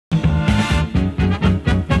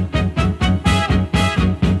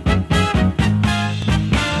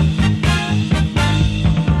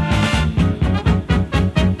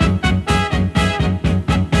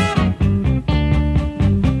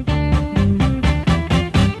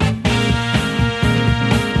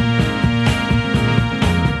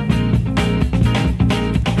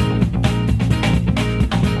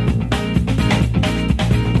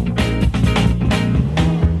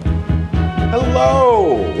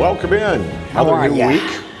welcome in. Another new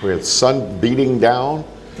week with sun beating down.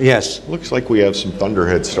 Yes. Looks like we have some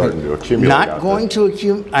thunderheads starting to accumulate. I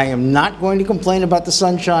am not going to complain about the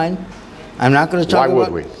sunshine. I'm not going to talk about. Why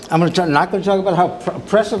would we? I'm not going to talk about how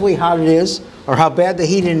oppressively hot it is or how bad the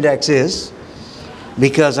heat index is,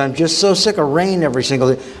 because I'm just so sick of rain every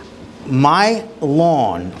single day. My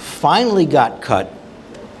lawn finally got cut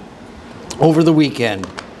over the weekend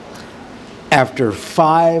after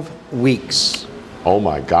 5 weeks. Oh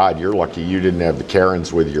my God, you're lucky you didn't have the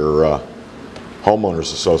Karens with your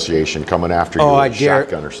homeowners association coming after you with a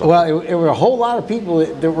shotgun or something. Well, it were a whole lot of people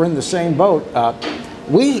that were in the same boat.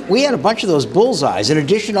 We had a bunch of those bullseyes in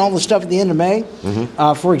addition to all the stuff at the end of May.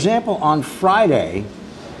 Mm-hmm. For example, on Friday,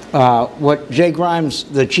 what Jay Grimes,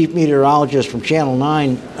 the chief meteorologist from Channel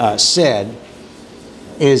 9, said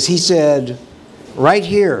is he said, right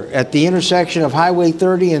here at the intersection of Highway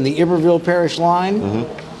 30 and the Iberville Parish line,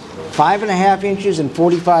 5.5 inches in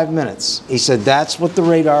 45 minutes. He said that's what the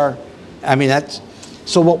radar,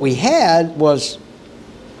 so what we had was,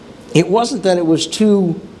 it wasn't that it was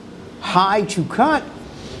too high to cut.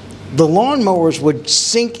 The lawnmowers would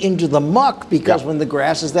sink into the muck because when the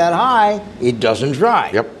grass is that high, it doesn't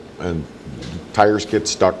dry. Yep, and tires get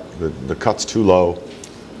stuck, the cut's too low.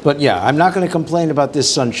 But yeah, I'm not going to complain about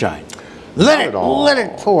this sunshine. Let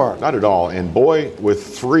it pour. Not at all. And boy,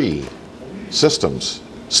 with 3 systems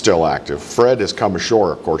still active. Fred has come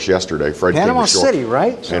ashore, of course, yesterday. Fred Panama came ashore. City,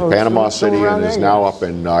 right? And Panama City, and is now up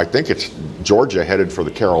in, I think it's Georgia, headed for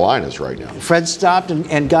the Carolinas right now. Fred stopped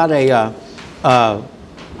and got a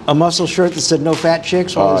muscle shirt that said "No Fat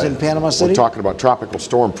Chicks" while he was in Panama City. We're talking about tropical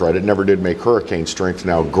storm, Fred. It never did make hurricane strength.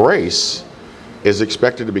 Now, Grace is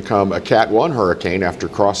expected to become a Cat 1 hurricane after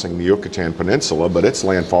crossing the Yucatan Peninsula, but its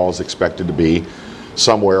landfall is expected to be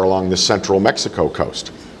somewhere along the central Mexico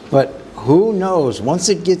coast. But who knows? Once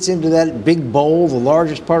it gets into that big bowl, the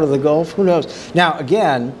largest part of the Gulf, who knows? Now,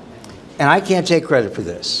 again, and I can't take credit for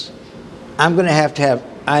this. I am going to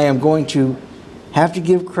have to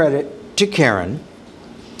give credit to Karen.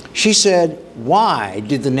 She said, why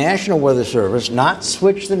did the National Weather Service not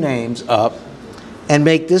switch the names up and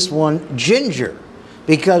make this one Ginger?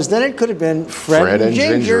 Because then it could have been Fred and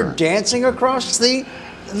Ginger dancing across the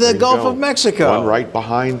Gulf of Mexico. One right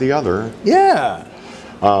behind the other. Yeah.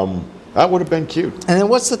 That would have been cute. And then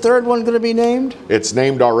what's the third one going to be named? It's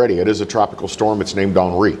named already. It is a tropical storm. It's named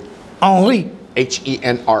Henri. Henri.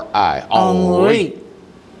 H-E-N-R-I. Henri.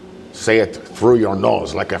 Say it through your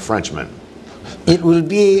nose like a Frenchman. It will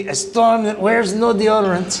be a storm that wears no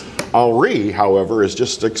deodorant. Henri, however, is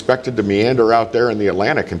just expected to meander out there in the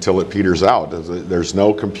Atlantic until it peters out. There's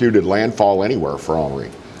no computed landfall anywhere for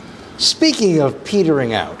Henri. Speaking of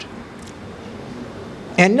petering out,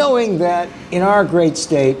 and knowing that in our great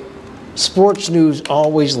state, sports news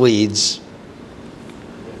always leads,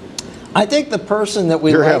 I think the person that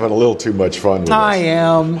we You're having a little too much fun with this. I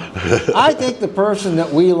am. I think the person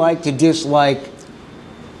that we like to dislike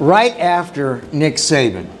right after Nick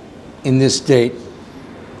Saban in this state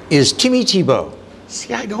is Timmy Tebow.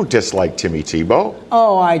 See, I don't dislike Timmy Tebow.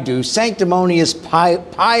 Oh, I do. Sanctimonious,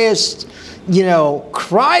 pious,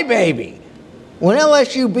 crybaby. When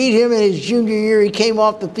LSU beat him in his junior year, he came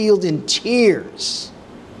off the field in tears.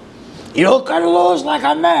 You don't gotta lose like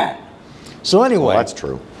a man. So anyway. Well, that's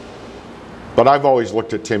true. But I've always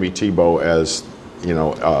looked at Timmy Tebow as,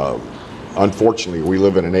 unfortunately, we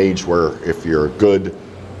live in an age where if you're a good,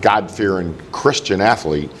 God-fearing Christian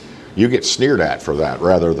athlete, you get sneered at for that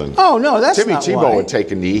rather than. Oh no, that's Timmy not Tebow why. would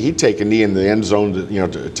take a knee. He'd take a knee in the end zone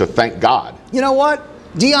to thank God. You know what?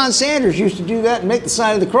 Deion Sanders used to do that and make the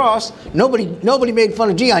sign of the cross. Nobody made fun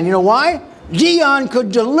of Deion. You know why? Deion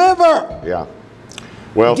could deliver. Yeah.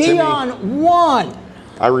 Well, Deion won.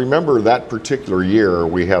 I remember that particular year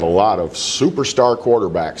we had a lot of superstar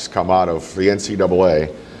quarterbacks come out of the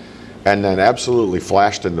NCAA and then absolutely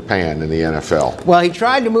flashed in the pan in the NFL. Well, he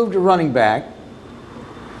tried to move to running back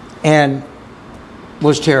and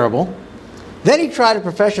was terrible. Then he tried a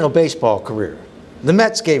professional baseball career. The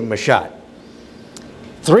Mets gave him a shot.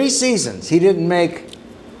 3 seasons, he didn't make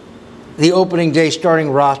the opening day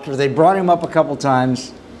starting roster. They brought him up a couple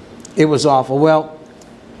times. It was awful. Well,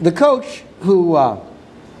 the coach who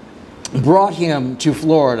brought him to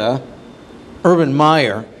Florida, Urban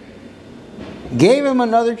Meyer, gave him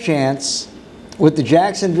another chance with the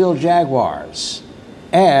Jacksonville Jaguars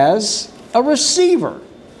as a receiver.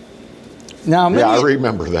 Now, I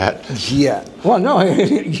remember that. Yeah. Well, no,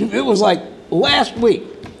 it was like last week.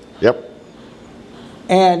 Yep.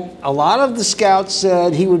 And a lot of the scouts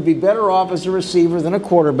said he would be better off as a receiver than a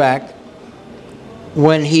quarterback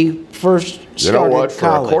when he first started college. You know what? For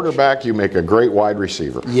a quarterback, you make a great wide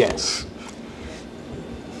receiver. Yes.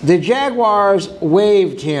 The Jaguars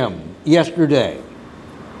waived him yesterday.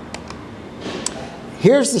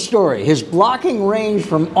 Here's the story. His blocking ranged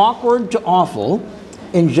from awkward to awful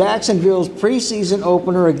in Jacksonville's preseason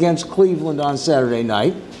opener against Cleveland on Saturday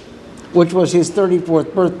night, which was his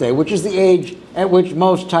 34th birthday, which is the age at which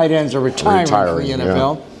most tight ends are retiring from the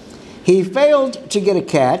NFL. Yeah. He failed to get a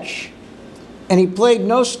catch, and he played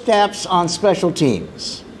no snaps on special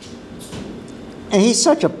teams. And he's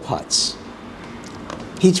such a putz.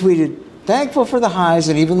 He tweeted, "Thankful for the highs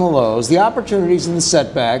and even the lows, the opportunities and the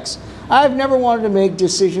setbacks. I've never wanted to make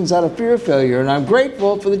decisions out of fear of failure, and I'm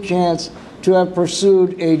grateful for the chance to have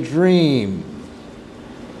pursued a dream."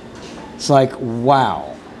 It's like,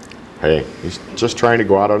 wow. Hey, he's just trying to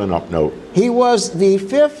go out on an up note. He was the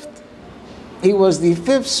fifth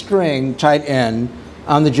string tight end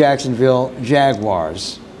on the Jacksonville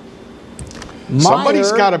Jaguars.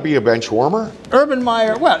 Somebody's got to be a bench warmer. Urban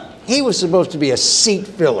Meyer, well, he was supposed to be a seat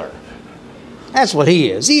filler. That's what he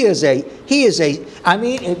is. He is a, I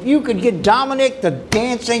mean, if you could get Dominic the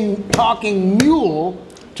dancing, talking mule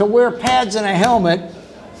to wear pads and a helmet,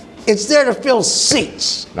 it's there to fill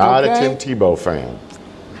seats. Not a Tim Tebow fan.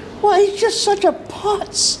 Well, he's just such a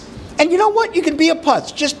putz. And you know what? You can be a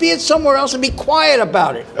putz. Just be it somewhere else and be quiet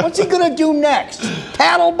about it. What's he going to do next?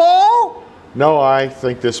 Paddle ball? No, I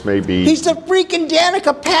think this may be... He's the freaking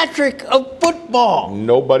Danica Patrick of football.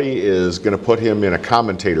 Nobody is going to put him in a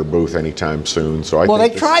commentator booth anytime soon. So well, they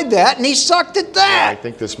tried that, and he sucked at that. I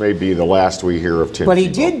think this may be the last we hear of Tim But he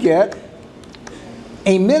Tebow. did get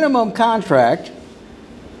a minimum contract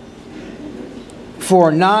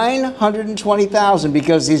for $920,000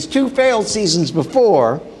 because his two failed seasons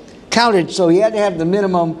before counted, so he had to have the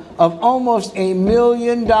minimum of almost $1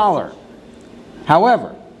 million.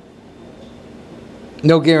 However,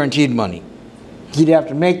 no guaranteed money. He'd have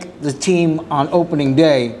to make the team on opening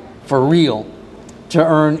day for real to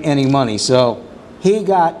earn any money. So he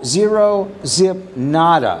got zero, zip,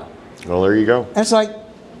 nada. Well, there you go. And it's like,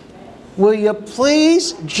 will you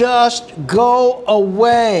please just go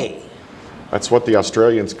away? That's what the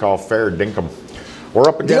Australians call fair dinkum. We're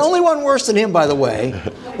up against... The only one worse than him, by the way,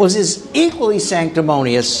 was his equally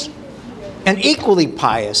sanctimonious and equally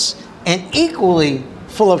pious and equally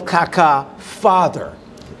full of caca father.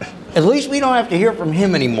 At least we don't have to hear from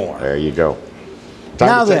him anymore. There you go.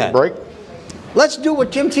 Time to take a break. Let's do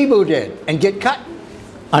what Tim Tebow did and get cut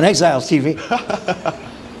on Exiles TV.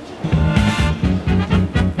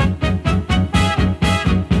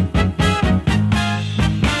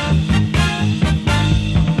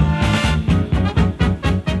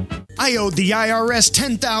 I owed the IRS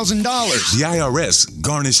 $10,000. The IRS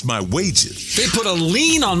garnished my wages. They put a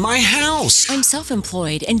lien on my house. I'm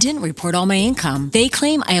self-employed and didn't report all my income. They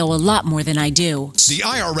claim I owe a lot more than I do. The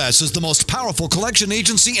IRS is the most powerful collection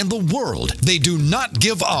agency in the world. They do not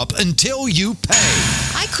give up until you pay.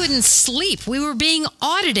 I couldn't sleep. We were being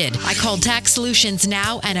audited. I called Tax Solutions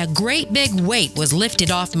Now, and a great big weight was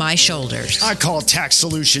lifted off my shoulders. I called Tax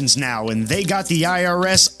Solutions Now, and they got the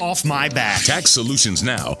IRS off my back. Tax Solutions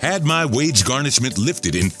Now had my wage garnishment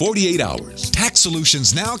lifted in 48 hours. Tax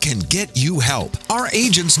Solutions Now can get you help. Our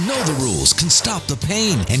agents know the rules, can stop the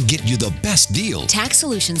pain, and get you the best deal. Tax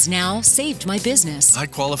Solutions Now saved my business. I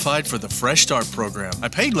qualified for the Fresh Start program. I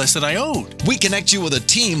paid less than I owed. We connect you with a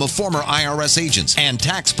team of former IRS agents and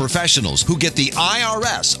tax professionals who get the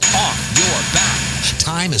IRS off your back.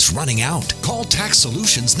 Time is running out. Call Tax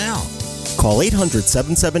Solutions now. Call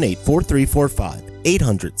 800-778-4345.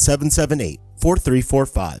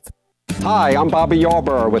 800-778-4345. Hi, I'm Bobby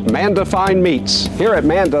Yarborough with Manda Fine Meats. Here at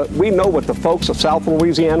Manda, we know what the folks of South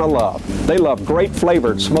Louisiana love. They love great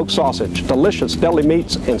flavored smoked sausage, delicious deli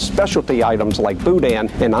meats, and specialty items like boudin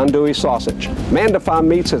and andouille sausage. Manda Fine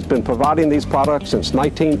Meats has been providing these products since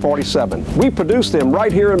 1947. We produce them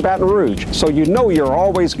right here in Baton Rouge, so you know you're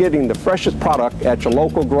always getting the freshest product at your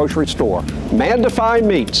local grocery store. Manda Fine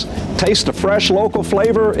Meats. Taste the fresh local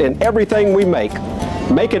flavor in everything we make.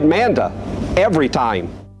 Make it Manda every time.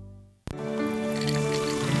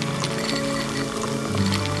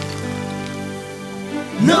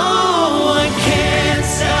 No one can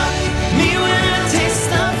stop me when I taste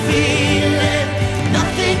the feeling.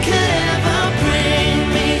 Nothing could ever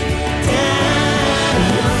bring me down.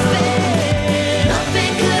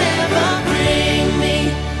 Nothing could ever bring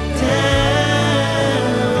me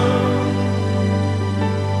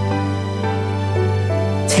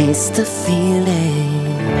down. Taste the feeling.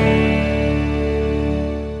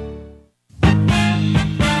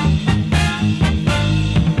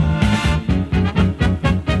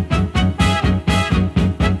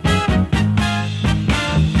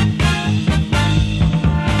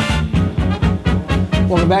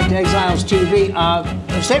 back to Exiles TV.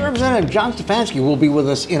 State Representative John Stefanski will be with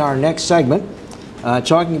us in our next segment,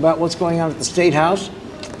 talking about what's going on at the State House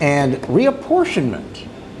and reapportionment.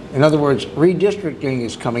 In other words, redistricting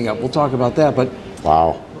is coming up. We'll talk about that. But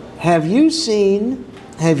wow, have you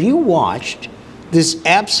watched this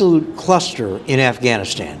absolute cluster in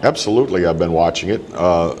Afghanistan? Absolutely, I've been watching it.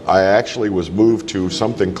 I actually was moved to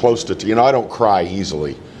something close to, I don't cry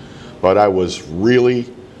easily, but I was really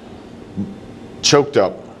choked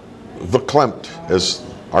up, verklempt, as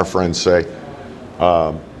our friends say,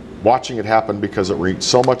 watching it happen, because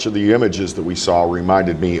so much of the images that we saw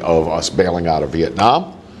reminded me of us bailing out of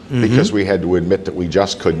Vietnam, because we had to admit that we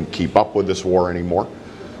just couldn't keep up with this war anymore,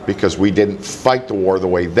 because we didn't fight the war the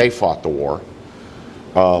way they fought the war.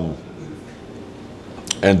 And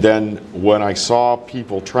then when I saw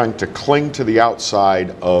people trying to cling to the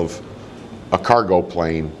outside of a cargo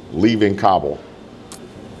plane leaving Kabul,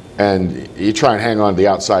 and you try and hang on to the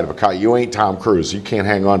outside of a car, you ain't Tom Cruise. You can't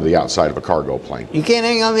hang on to the outside of a cargo plane. You can't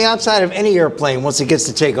hang on the outside of any airplane once it gets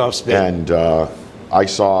to takeoff spin. And I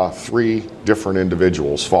saw 3 different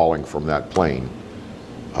individuals falling from that plane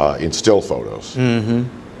in still photos.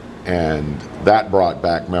 And that brought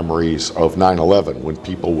back memories of 9/11, when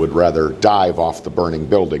people would rather dive off the burning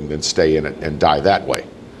building than stay in it and die that way.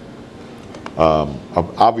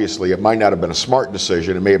 Obviously, it might not have been a smart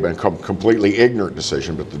decision. It may have been a completely ignorant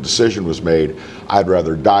decision, but the decision was made. I'd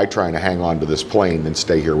rather die trying to hang on to this plane than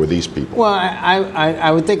stay here with these people. Well,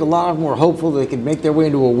 I would think a lot of them were hopeful they could make their way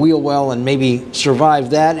into a wheel well and maybe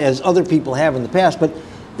survive that, as other people have in the past. But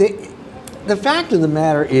the fact of the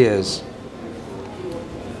matter is,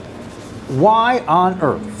 why on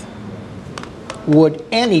earth would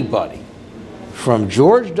anybody, from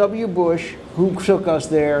George W. Bush, who took us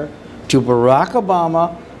there, to Barack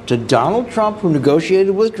Obama, to Donald Trump, who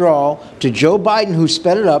negotiated withdrawal, to Joe Biden, who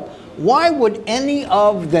sped it up, why would any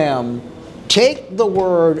of them take the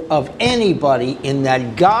word of anybody in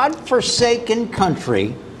that God-forsaken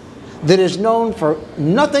country that is known for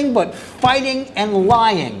nothing but fighting and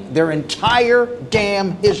lying their entire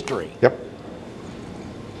damn history? Yep.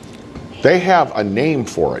 They have a name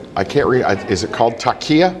for it. I can't read. Is it called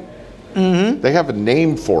Taqiyya? They have a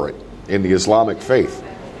name for it in the Islamic faith.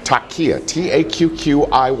 Taqiyya, T-A-Q-Q-I-Y-A-H.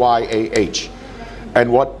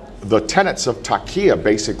 And what the tenets of Taqiyya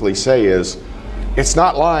basically say is, it's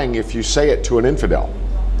not lying if you say it to an infidel.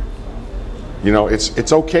 You know,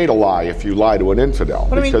 it's okay to lie if you lie to an infidel,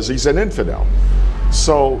 because he's an infidel.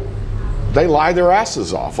 So they lie their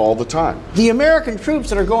asses off all the time. The American troops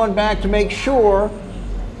that are going back to make sure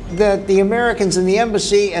that the Americans in the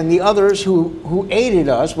embassy and the others who aided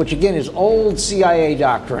us, which again is old CIA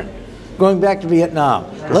doctrine, going back to Vietnam.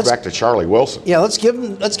 Let's back to Charlie Wilson. Yeah, let's give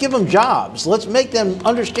them jobs. Let's make them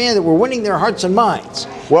understand that we're winning their hearts and minds.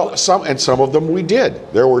 Well, some of them we did.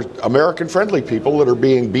 There were American-friendly people that are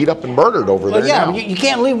being beat up and murdered over there now. You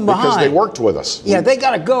can't leave them behind. Because they worked with us. Yeah, they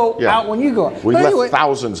got to go out when you go. We left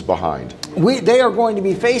thousands behind. They are going to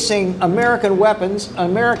be facing American weapons,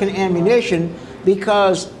 American ammunition,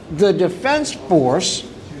 because the Defense Force,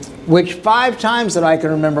 which 5 times that I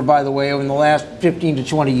can remember, by the way, over the last 15 to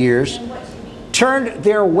 20 years, turned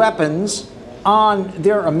their weapons on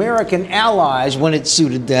their American allies when it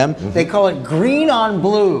suited them. They call it green on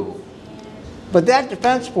blue. But that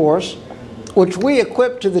Defense Force, which we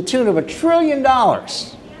equipped to the tune of $1 trillion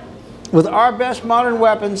with our best modern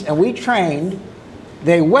weapons, and we trained,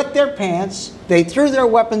 they wet their pants, they threw their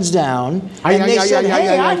weapons down, and they said,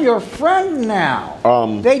 hey, I'm your friend now.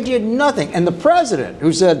 They did nothing. And the president,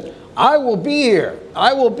 who said, I will be here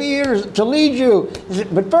to lead you.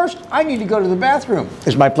 But first, I need to go to the bathroom.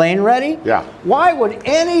 Is my plane ready? Yeah. Why would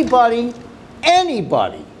anybody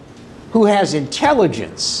who has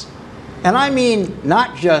intelligence, and I mean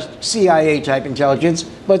not just CIA type intelligence,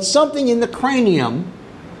 but something in the cranium,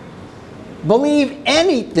 believe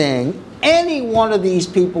anything any one of these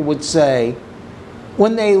people would say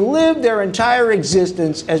when they lived their entire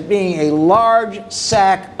existence as being a large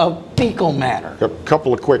sack of fecal matter? A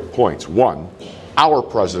couple of quick points. One, our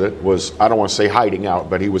president was, I don't want to say hiding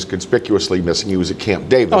out, but he was conspicuously missing. He was at Camp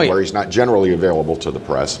David, where he's not generally available to the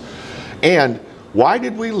press. And why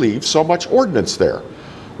did we leave so much ordnance there?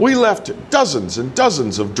 We left dozens and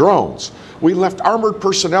dozens of drones. We left armored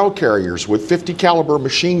personnel carriers with 50 caliber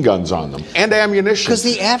machine guns on them and ammunition. Because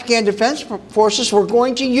the Afghan Defense Forces were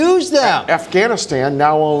going to use them. Afghanistan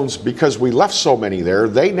now owns, because we left so many there,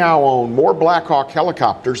 they now own more Black Hawk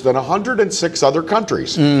helicopters than 106 other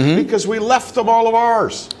countries. Because we left them all of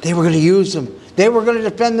ours. They were going to use them. They were going to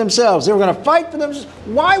defend themselves. They were going to fight for themselves.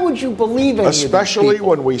 Why would you believe any Especially of these people?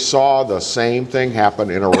 when we saw the same thing happen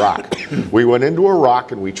in Iraq. We went into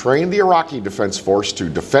Iraq and we trained the Iraqi Defense Force to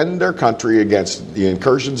defend their country against the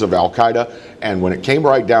incursions of Al-Qaeda, and when it came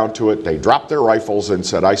right down to it, they dropped their rifles and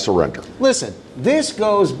said, I surrender. Listen, this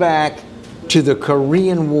goes back to the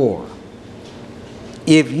Korean War.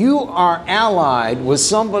 If you are allied with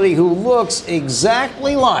somebody who looks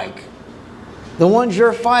exactly like the ones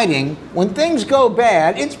you're fighting, when things go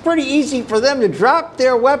bad, it's pretty easy for them to drop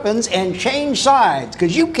their weapons and change sides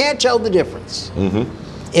because you can't tell the difference.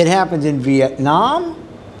 It happened in Vietnam.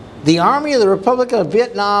 The Army of the Republic of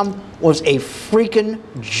Vietnam was a freaking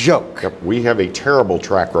joke. Yep, we have a terrible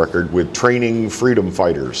track record with training freedom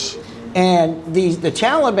fighters. And the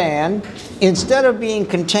Taliban, instead of being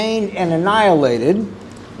contained and annihilated,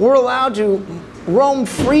 were allowed to roam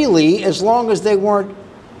freely as long as they weren't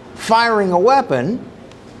firing a weapon.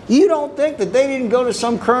 You don't think that they didn't go to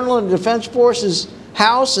some colonel in the Defense Forces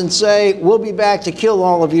house and say, we'll be back to kill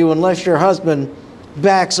all of you unless your husband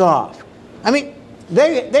backs off? I mean,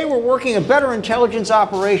 they were working a better intelligence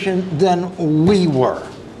operation than we were.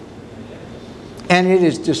 And it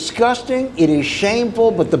is disgusting, it is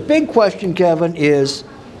shameful, but the big question, Kevin, is,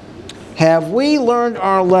 have we learned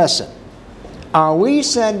our lesson? Are we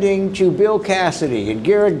sending to Bill Cassidy and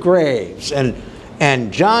Garrett Graves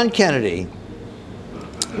and John Kennedy,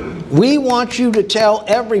 we want you to tell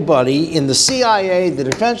everybody in the CIA, the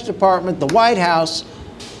Defense Department, the White House,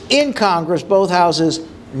 in Congress, both houses,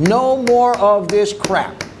 no more of this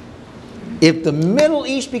crap. If the Middle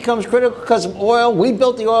East becomes critical because of oil, we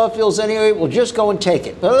built the oil fields anyway, we'll just go and take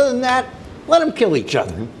it. But other than that, let them kill each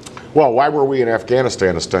other. Well, why were we in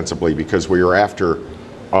Afghanistan ostensibly? Because we were after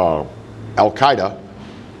Al-Qaeda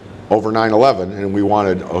over 9/11, and we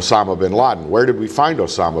wanted Osama bin Laden. Where did we find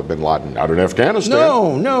Osama bin Laden? Out in Afghanistan?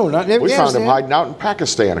 No, not in Afghanistan. We found him hiding out in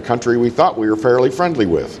Pakistan, a country we thought we were fairly friendly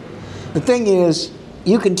with. The thing is,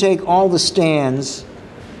 you can take all the stands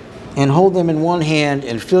and hold them in one hand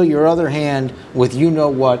and fill your other hand with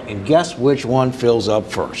you-know-what, and guess which one fills up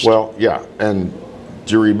first? Well, yeah, and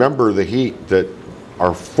do you remember the heat that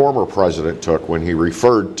our former president took when he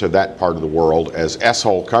referred to that part of the world as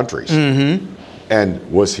S-hole countries?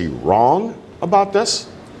 And was he wrong about this?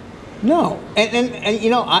 No, and you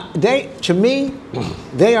know, to me,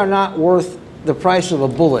 they are not worth the price of a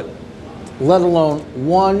bullet, let alone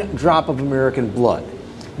one drop of American blood.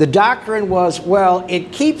 The doctrine was, well,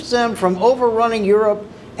 it keeps them from overrunning Europe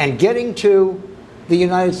and getting to the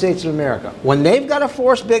United States of America. When they've got a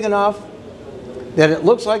force big enough that it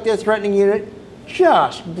looks like they're threatening unit,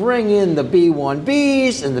 just bring in the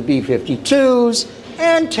B-1Bs and the B-52s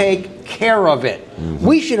and take care of it.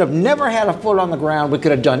 We should have never had a foot on the ground. We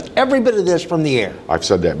could have done every bit of this from the air. I've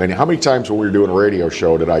said that many. How many times when we were doing a radio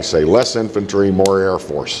show did I say less infantry, more Air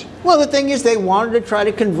Force? Well, the thing is, they wanted to try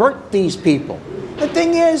to convert these people. The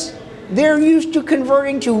thing is, they're used to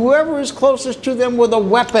converting to whoever is closest to them with a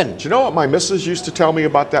weapon. Do you know what my missus used to tell me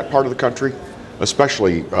about that part of the country,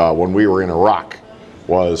 especially when we were in Iraq,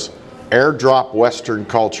 was airdrop Western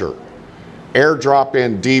culture. Airdrop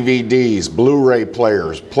in DVDs, Blu-ray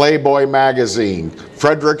players, Playboy magazine,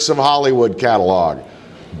 Fredericks of Hollywood catalog.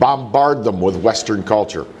 Bombard them with Western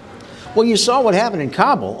culture. Well, you saw what happened in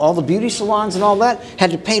Kabul. All the beauty salons and all that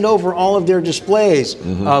had to paint over all of their displays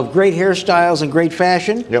of great hairstyles and great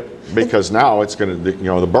fashion. Yep, because now it's going to, you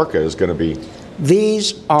know, the burqa is going to be.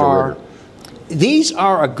 These are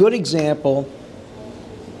a good example.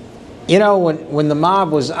 You know, when the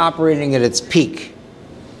mob was operating at its peak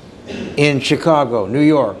in Chicago, New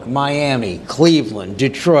York, Miami, Cleveland,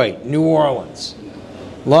 Detroit, New Orleans,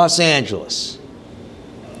 Los Angeles,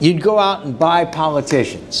 you'd go out and buy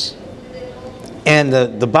politicians. And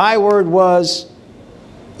the byword was,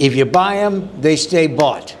 if you buy them, they stay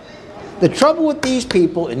bought. The trouble with these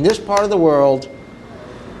people in this part of the world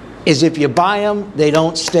is if you buy them, they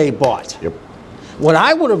don't stay bought. Yep. What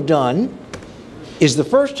I would have done is the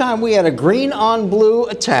first time we had a green on blue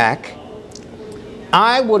attack,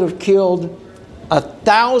 I would have killed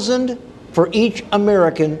 1,000 for each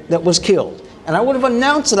American that was killed. And I would have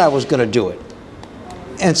announced that I was going to do it.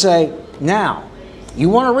 And say, now, you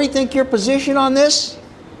want to rethink your position on this?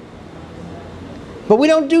 But we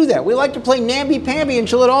don't do that. We like to play namby-pamby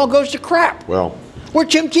until it all goes to crap. Well, we're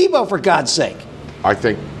Tim Tebow, for God's sake. I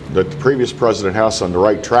think that the previous president had us on the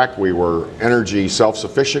right track. We were energy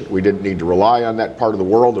self-sufficient. We didn't need to rely on that part of the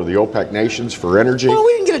world or the OPEC nations for energy. Well,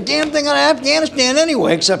 we didn't get a damn thing out of Afghanistan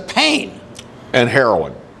anyway, except pain. And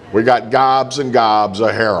heroin. We got gobs and gobs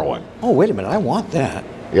of heroin. Oh, wait a minute. I want that.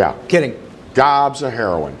 Yeah. Kidding. Gobs of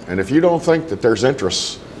heroin. And if you don't think that there's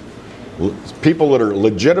interests People that are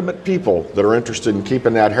legitimate people that are interested in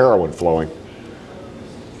keeping that heroin flowing.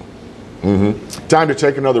 Time to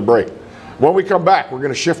take another break. When we come back, we're going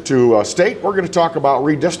to shift to state. We're going to talk about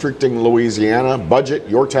redistricting Louisiana, budget,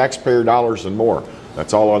 your taxpayer dollars, and more.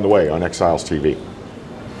 That's all on the way on Exiles TV.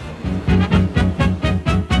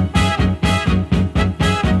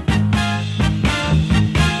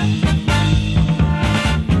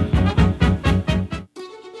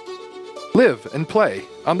 Live and play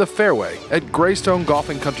on the fairway at Greystone Golf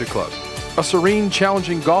and Country Club, a serene,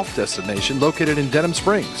 challenging golf destination located in Denham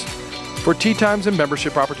Springs. For tee times and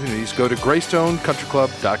membership opportunities, go to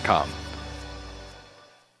GreystoneCountryClub.com.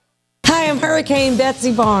 Hi, I'm Hurricane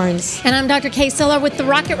Betsy Barnes. And I'm Dr. Kay Siller with the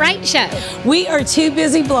Rocket Right Show. We are two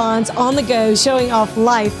busy blondes on the go showing off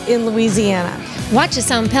life in Louisiana. Watch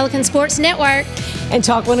us on Pelican Sports Network. And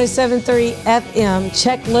Talk 107.3 FM.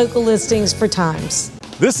 Check local listings for times.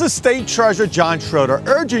 This is State Treasurer John Schroeder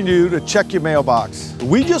urging you to check your mailbox.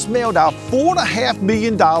 We just mailed out $4.5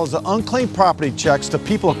 million of unclaimed property checks to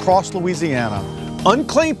people across Louisiana.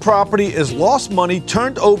 Unclaimed property is lost money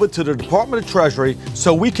turned over to the Department of Treasury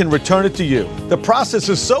so we can return it to you. The process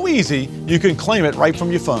is so easy, you can claim it right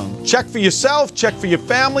from your phone. Check for yourself, check for your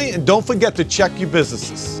family, and don't forget to check your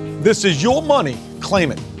businesses. This is your money.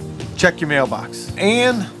 Claim it. Check your mailbox.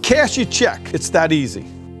 And cash your check. It's that easy.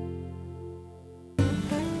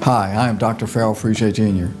 Hi, I am Dr. Farrell Frugier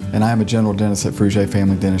Jr., and I am a general dentist at Frugier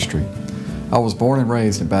Family Dentistry. I was born and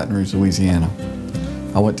raised in Baton Rouge, Louisiana.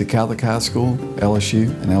 I went to Catholic High School, LSU,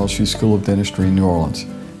 and LSU School of Dentistry in New Orleans,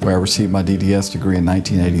 where I received my DDS degree in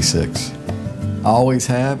 1986. I always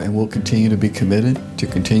have and will continue to be committed to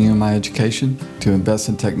continuing my education, to invest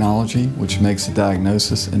in technology which makes the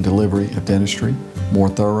diagnosis and delivery of dentistry more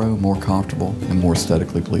thorough, more comfortable, and more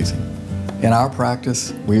aesthetically pleasing. In our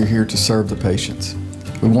practice, we are here to serve the patients.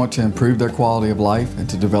 We want to improve their quality of life and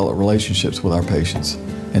to develop relationships with our patients.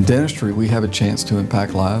 In dentistry, we have a chance to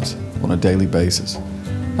impact lives on a daily basis,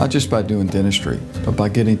 not just by doing dentistry, but by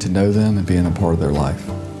getting to know them and being a part of their life.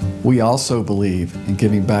 We also believe in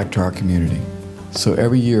giving back to our community. So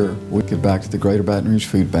every year, we give back to the Greater Baton Rouge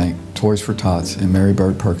Food Bank, Toys for Tots, and Mary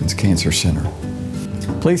Bird Perkins Cancer Center.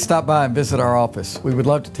 Please stop by and visit our office. We would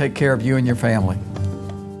love to take care of you and your family.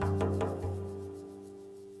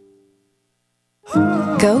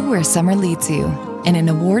 Go where summer leads you in an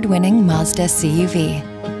award-winning Mazda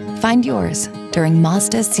CUV. Find yours during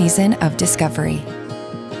Mazda's season of discovery.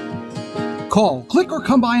 Call, click, or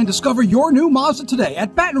come by and discover your new Mazda today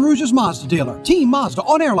at Baton Rouge's Mazda dealer, Team Mazda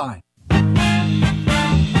on Airline.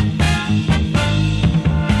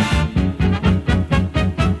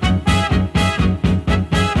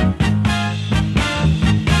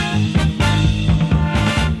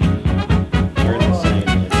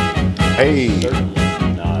 Hey,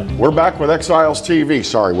 we're back with Exiles TV.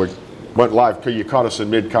 Sorry, we went live. You caught us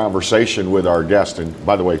in mid-conversation with our guest. And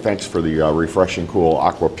by the way, thanks for the refreshing, cool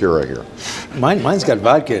Aqua Pura here. Mine's got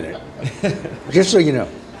vodka in it. Just so you know.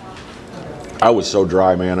 I was so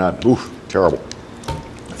dry, man. Terrible.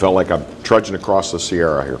 I felt like I'm trudging across the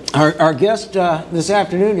Sierra here. Our guest this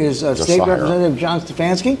afternoon is State Representative John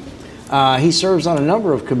Stefanski. He serves on a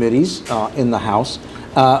number of committees in the House,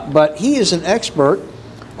 but he is an expert,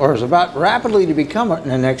 or is about rapidly to become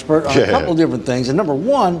an expert on a couple different things. And number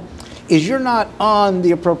one is you're not on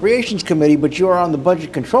the Appropriations Committee, but you are on the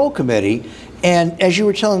Budget Control Committee. And as you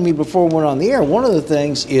were telling me before we went on the air, one of the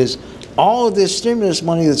things is all of this stimulus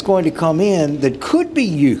money that's going to come in that could be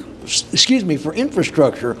used, for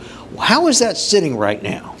infrastructure. How is that sitting right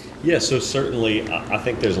now? Yeah, so certainly I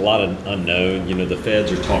think there's a lot of unknown. You know, the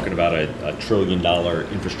feds are talking about a $1 trillion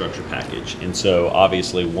infrastructure package. And so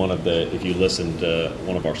obviously if you listen to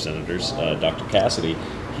one of our senators, Dr. Cassidy,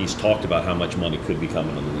 he's talked about how much money could be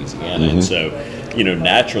coming to Louisiana. And so,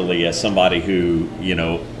 naturally, as somebody who,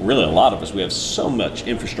 really a lot of us, we have so much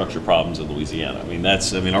infrastructure problems in Louisiana.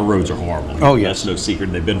 Our roads are horrible. Oh, yes. That's no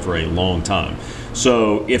secret. They've been for a long time.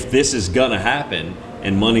 So if this is going to happen,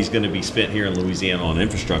 and money's going to be spent here in Louisiana on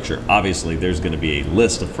infrastructure, obviously there's going to be a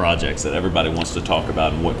list of projects that everybody wants to talk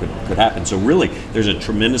about and what could happen. So really, there's a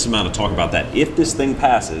tremendous amount of talk about that. If this thing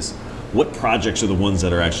passes, what projects are the ones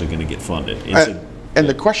that are actually going to get funded? And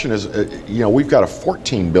the question is, we've got a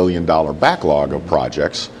 $14 billion backlog of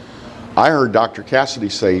projects. I heard Dr. Cassidy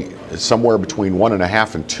say somewhere between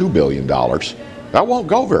 $1.5 and $2 billion. That won't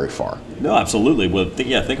go very far. No, absolutely. Well,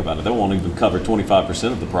 think about it. That won't even cover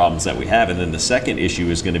 25% of the problems that we have. And then the second issue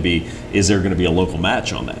is going to be, is there going to be a local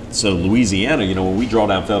match on that? So Louisiana, when we draw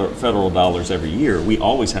down federal dollars every year, we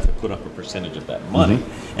always have to put up a percentage of that money.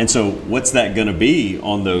 And so what's that going to be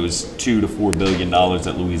on those $2 to $4 billion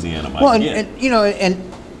that Louisiana might get?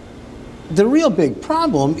 And the real big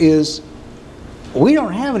problem is we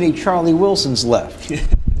don't have any Charlie Wilsons left.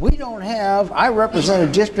 We don't have, I represent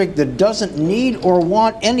a district that doesn't need or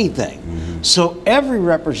want anything. So every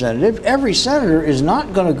representative, every senator is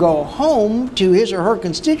not going to go home to his or her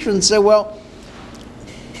constituents and say, well,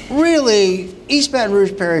 really, East Baton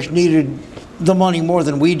Rouge Parish needed the money more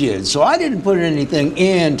than we did, so I didn't put anything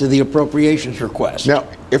into the appropriations request. Now,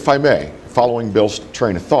 if I may, following Bill's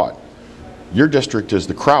train of thought, your district is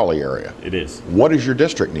the Crowley area. It is. What does your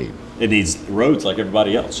district need? It needs roads like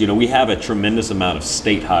everybody else. You know, we have a tremendous amount of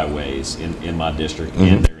state highways in my district,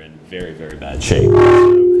 and they're in very, very bad shape.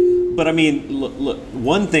 But I mean, look,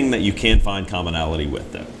 one thing that you can find commonality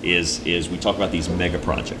with, though, is we talk about these mega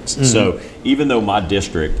projects. So even though my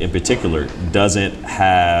district in particular doesn't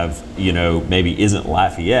have, you know, maybe isn't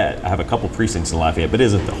Lafayette, I have a couple precincts in Lafayette, but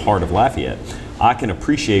isn't the heart of Lafayette, I can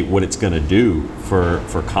appreciate what it's going to do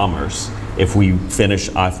for commerce if we finish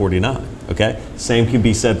I-49. Okay, same can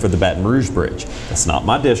be said for the Baton Rouge Bridge. That's not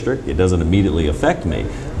my district. It doesn't immediately affect me.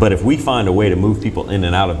 But if we find a way to move people in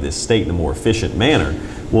and out of this state in a more efficient manner,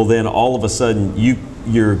 well, then all of a sudden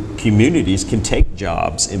your communities can take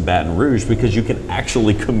jobs in Baton Rouge because you can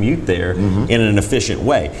actually commute there in an efficient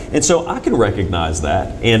way. And so I can recognize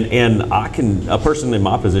that, and a person in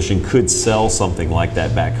my position could sell something like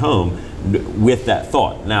that back home with that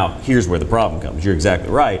thought. Now, here's where the problem comes. You're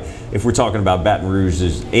exactly right. If we're talking about Baton Rouge,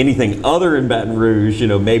 is anything other in Baton Rouge, you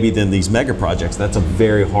know, maybe than these mega projects, that's a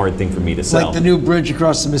very hard thing for me to sell. Like the new bridge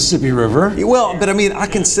across the Mississippi River. Well, but I mean, I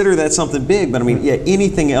consider that something big, but I mean, yeah,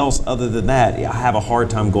 anything else other than that, I have a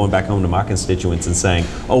hard time going back home to my constituents and saying,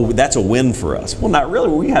 oh, that's a win for us. Well, not really.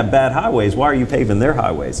 We have bad highways. Why are you paving their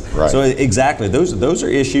highways? Right. So exactly, those are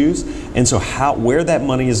issues. And so where that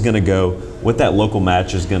money is going to go, what that local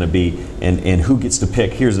match is going to be, and who gets to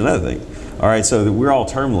pick. Here's another thing. All right, so we're all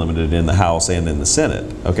term limited in the House and in the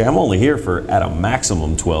Senate. Okay, I'm only here for at a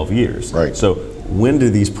maximum 12 years. Right. So when do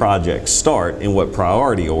these projects start, in what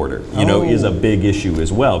priority order, you know, is a big issue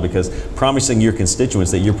as well, because promising your constituents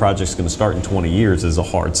that your project's going to start in 20 years is a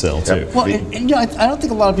hard sell too. Well, and you know, I don't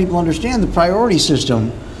think a lot of people understand the priority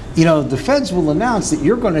system. You know, the feds will announce that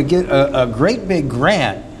you're going to get a great big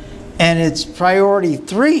grant, and it's priority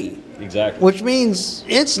 3. Exactly. Which means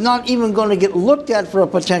it's not even going to get looked at for a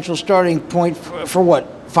potential starting point for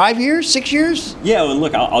what, 5 years, 6 years? Yeah, and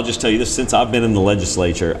look, I'll just tell you this. Since I've been in the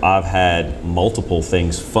legislature, I've had multiple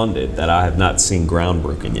things funded that I have not seen ground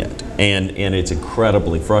broken yet. And it's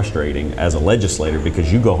incredibly frustrating as a legislator,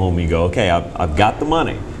 because you go home and you go, okay, I've got the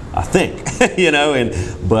money, I think, you know,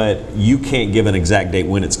 but you can't give an exact date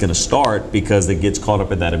when it's going to start because it gets caught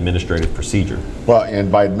up in that administrative procedure. Well,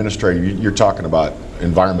 and by administrative, you're talking about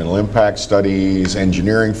environmental impact studies,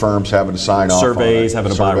 engineering firms having to sign off on it. Surveys,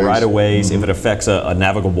 having to buy right-of-ways. If it affects a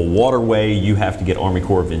navigable waterway, you have to get Army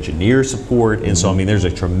Corps of Engineers support. And so, I mean, there's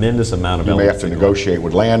a tremendous amount of You may have to negotiate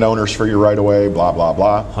with landowners for your right-of-way, blah, blah,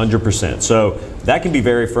 blah. 100%. So that can be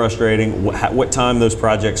very frustrating. What time those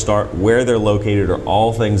projects start, where they're located, are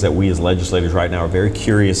all things that we as legislators right now are very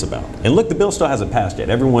curious about. And look, the bill still hasn't passed yet.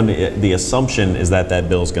 Everyone, the assumption is that that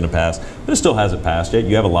bill is going to pass, but it still hasn't passed yet.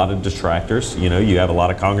 You have a lot of detractors. You know, you have a lot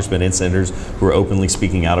of congressmen and senators who are openly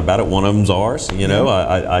speaking out about it. One of them's ours. You know,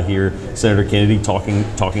 I hear Senator Kennedy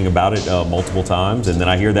talking about it multiple times, and then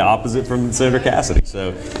I hear the opposite from Senator Cassidy.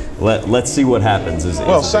 So let's see what happens.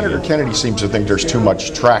 Well, Senator Kennedy seems to think there's too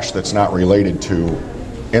much trash that's not related to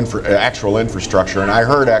actual infrastructure. And I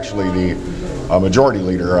heard actually the majority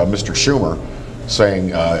leader, Mr. Schumer, saying,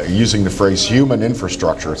 using the phrase human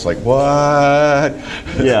infrastructure. It's like, what?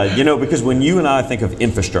 Yeah, you know, because when you and I think of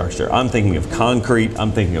infrastructure, I'm thinking of concrete,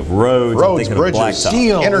 I'm thinking of roads, I'm thinking bridges, of blacktop.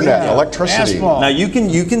 steel, internet, electricity. Now you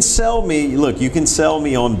can sell me, look, you can sell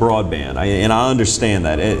me on broadband, and I understand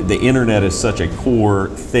that. The internet is such a core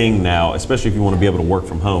thing now, especially if you want to be able to work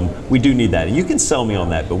from home. We do need that, and you can sell me on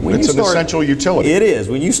that. But when it's an essential utility. It is.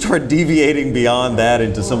 When you start deviating beyond that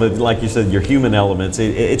into some of, like you said, your human elements,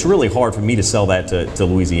 it's really hard for me to sell that to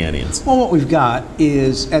Louisianians. Well, what we've got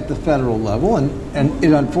is at the federal level, and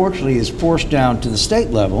it unfortunately is forced down to the state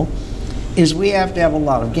level, is we have to have a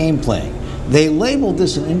lot of game playing. They labeled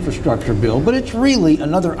this an infrastructure bill, but it's really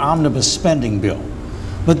another omnibus spending bill.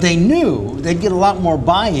 But they knew they'd get a lot more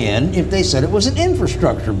buy-in if they said it was an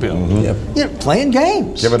infrastructure bill. You know, playing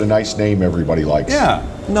games. Give it a nice name everybody likes. Yeah.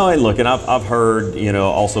 No, and look, and I've heard, you know,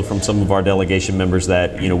 also from some of our delegation members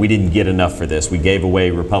that, you know, we didn't get enough for this. We gave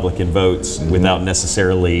away Republican votes without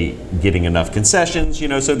necessarily getting enough concessions, you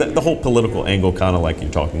know, so that the whole political angle kind of like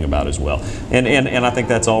you're talking about as well. And I think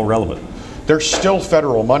that's all relevant. There's still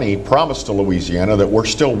federal money promised to Louisiana that we're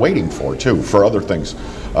still waiting for, too, for other things.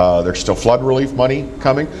 There's still flood relief money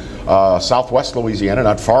coming. Southwest Louisiana,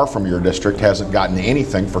 not far from your district, hasn't gotten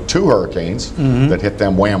anything for 2 hurricanes that hit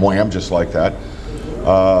them wham wham just like that.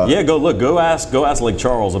 Yeah, go ask Lake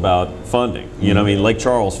Charles about funding. You know, I mean, Lake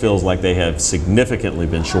Charles feels like they have significantly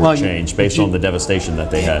been shortchanged based on the devastation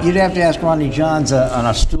that they had. You'd have to ask Ronnie Johns on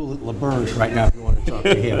a stool at LaBerge right now if you want to talk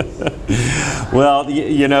to him. Well,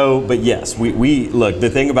 you know, but yes, we look. The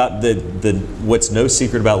thing about what's no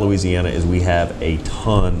secret about Louisiana is we have a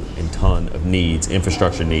ton of needs,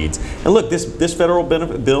 infrastructure needs. And look, this federal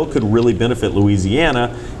benefit bill could really benefit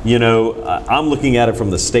Louisiana. You know, I'm looking at it from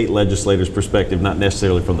the state legislator's perspective, not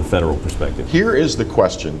necessarily from the federal perspective. Here is the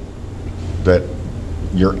question that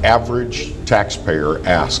your average taxpayer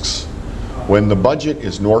asks. When the budget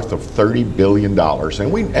is north of $30 billion,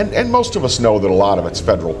 and most of us know that a lot of it's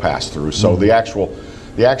federal pass-through, so the actual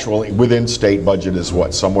within state budget is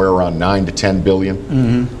what, somewhere around 9 to 10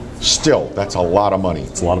 billion? Still, that's a lot of money.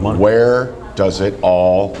 It's a lot of money. Where does it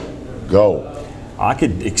all go? I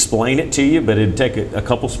could explain it to you, but it'd take a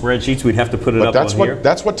couple spreadsheets. We'd have to put it up on here.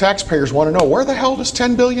 That's what taxpayers want to know. Where the hell does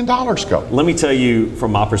 $10 billion go? Let me tell you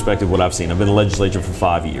from my perspective what I've seen. I've been in the legislature for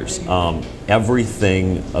 5 years.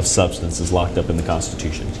 Everything of substance is locked up in the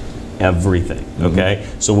Constitution. Everything, okay?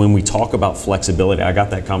 So when we talk about flexibility, I got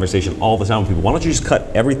that conversation all the time with people. Why don't you just cut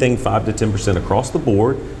everything 5 to 10% across the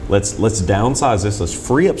board? Let's downsize this. Let's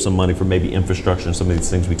free up some money for maybe infrastructure and some of these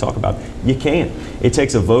things we talk about. You can't. It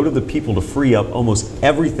takes a vote of the people to free up almost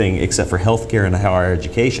everything except for healthcare and higher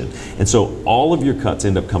education. And so all of your cuts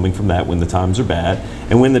end up coming from that when the times are bad.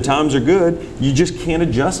 And when the times are good, you just can't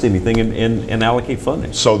adjust anything and allocate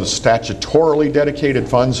funding. So the statutorily dedicated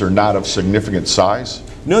funds are not of significant size?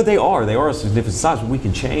 No, they are. They are a significant size, but we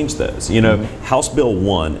can change those. You know, House Bill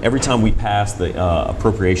 1, every time we pass the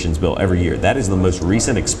appropriations bill every year, that is the most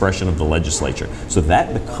recent expression of the legislature. So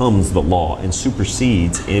that becomes the law and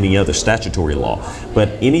supersedes any other statutory law. But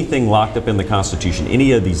anything locked up in the Constitution,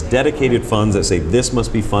 any of these dedicated funds that say this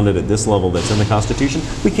must be funded at this level that's in the Constitution,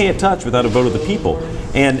 we can't touch without a vote of the people.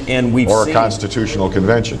 And we've seen, a constitutional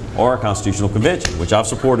convention. Or a constitutional convention, which I've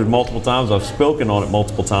supported multiple times. I've spoken on it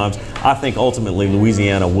multiple times. I think ultimately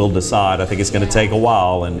Louisiana will decide. I think it's going to take a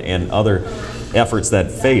while and other efforts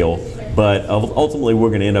that fail, but ultimately we're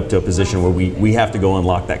going to end up to a position where we have to go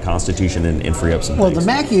unlock that Constitution and free up some things. The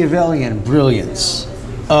Machiavellian brilliance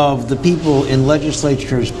of the people in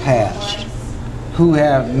legislatures past who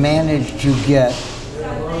have managed to get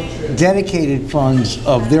dedicated funds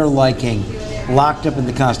of their liking locked up in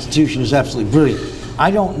the Constitution is absolutely brilliant.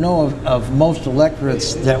 I don't know of most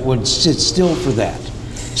electorates that would sit still for that.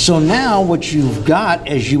 So now what you've got,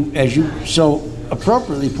 as you so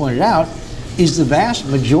appropriately pointed out, is the vast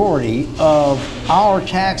majority of our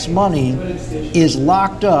tax money is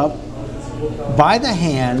locked up by the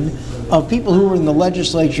hand of people who were in the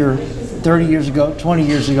legislature 30 years ago, 20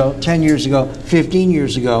 years ago, 10 years ago, 15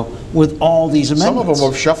 years ago, with all these amendments. Some of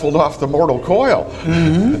them have shuffled off the mortal coil.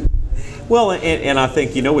 Well, and I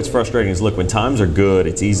think, you know, what's frustrating is, look, when times are good,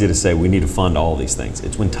 it's easy to say we need to fund all these things.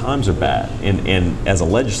 It's when times are bad. And as a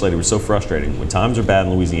legislator, it's so frustrating. When times are bad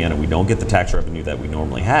in Louisiana, we don't get the tax revenue that we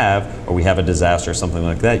normally have, or we have a disaster or something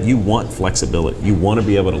like that. You want flexibility. You want to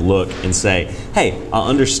be able to look and say, hey, I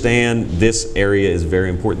understand this area is very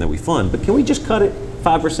important that we fund, but can we just cut it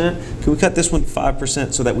 5%? Can we cut this one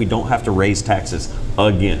 5% so that we don't have to raise taxes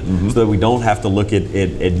again? So that we don't have to look at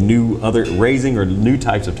raising or new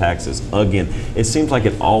types of taxes again. It seems like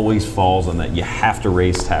it always falls on that you have to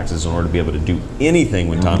raise taxes in order to be able to do anything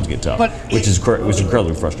when times get tough, which is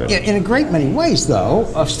incredibly frustrating. In a great many ways,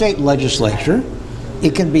 though, a state legislature,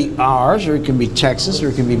 it can be ours, or it can be Texas, or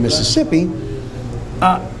it can be Mississippi,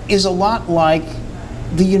 is a lot like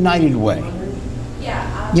the United Way.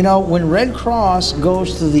 You know, when Red Cross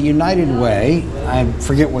goes to the United Way, I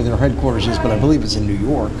forget where their headquarters is, but I believe it's in New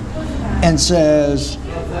York, and says,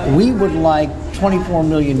 we would like $24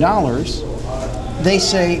 million, they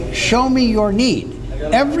say, show me your need.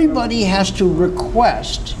 Everybody has to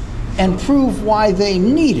request and prove why they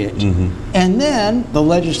need it. And then the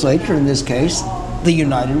legislature, in this case, the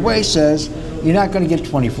United Way, says, you're not going to get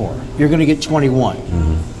 24, you're going to get 21.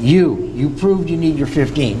 You proved you need your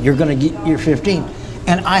 15, you're going to get your 15.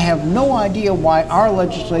 And I have no idea why our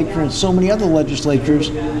legislature and so many other legislatures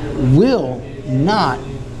will not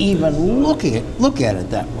even look at it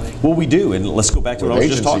that way. Well, we do, and let's go back to what I was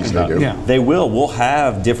just talking about. They will. We'll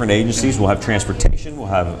have different agencies. We'll have transportation. We'll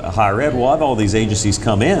have higher ed. We'll have all these agencies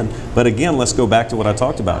come in. But again, let's go back to what I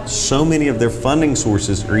talked about. So many of their funding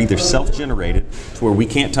sources are either self-generated, to where we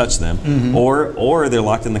can't touch them, or they're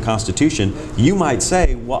locked in the Constitution. You might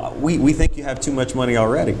say, well, we think you have too much money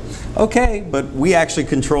already. Okay, but we actually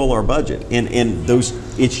control our budget, and those.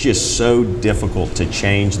 It's just so difficult to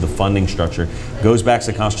change the funding structure. Goes back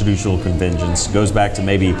to constitutional conventions, goes back to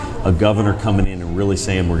maybe a governor coming in and really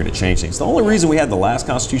saying we're going to change things. The only reason we had the last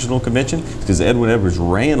constitutional convention is because Edwin Edwards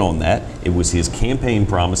ran on that. It was his campaign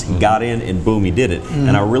promise. He got in and boom, he did it.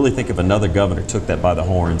 And I really think if another governor took that by the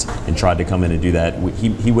horns and tried to come in and do that,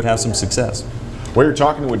 he would have some success. We're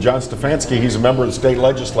talking with John Stefanski. He's a member of the state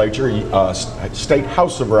legislature, State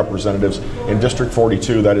House of Representatives in District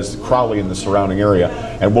 42, that is Crowley and the surrounding area.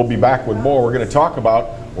 And we'll be back with more. We're going to talk about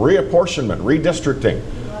reapportionment, redistricting.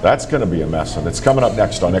 That's going to be a mess, and it's coming up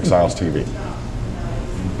next on Exiles TV.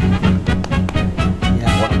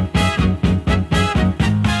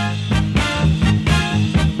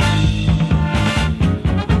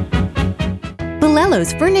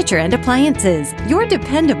 Valello's Furniture and Appliances, your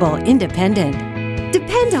dependable independent.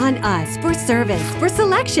 Depend on us for service, for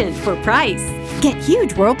selection, for price. Get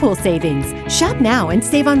huge Whirlpool savings. Shop now and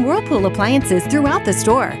save on Whirlpool appliances throughout the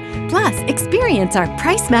store. Plus, experience our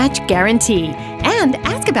price match guarantee and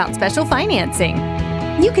ask about special financing.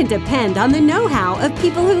 You can depend on the know-how of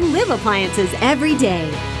people who live appliances every day.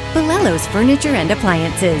 Valello's Furniture and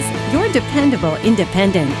Appliances, your dependable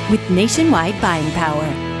independent with nationwide buying power.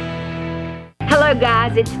 Hello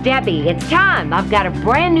guys, it's Debbie. It's time. I've got a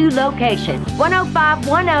brand new location.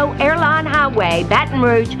 10510 Airline Highway, Baton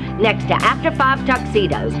Rouge, next to After 5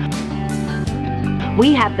 Tuxedos.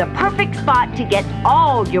 We have the perfect spot to get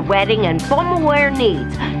all your wedding and formal wear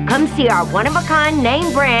needs. Come see our one-of-a-kind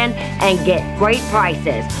name brand and get great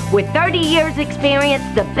prices. With 30 years experience,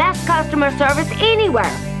 the best customer service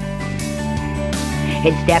anywhere.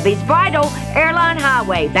 It's Debbie's Bridal, Airline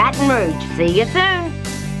Highway, Baton Rouge. See you soon.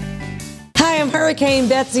 Hi, I'm Hurricane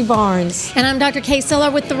Betsy Barnes. And I'm Dr. Kay Siller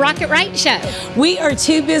with the Rocket Right Show. We are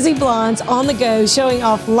two busy blondes on the go showing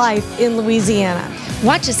off life in Louisiana.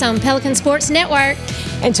 Watch us on Pelican Sports Network.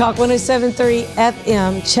 And Talk 107.3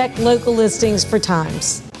 FM. Check local listings for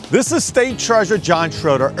times. This is State Treasurer John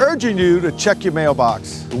Schroeder urging you to check your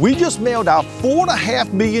mailbox. We just mailed out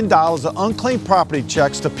 $4.5 million of unclaimed property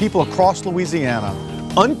checks to people across Louisiana.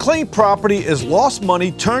 Unclaimed property is lost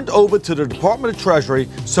money turned over to the Department of Treasury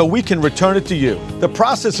so we can return it to you. The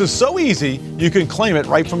process is so easy, you can claim it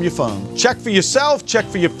right from your phone. Check for yourself, check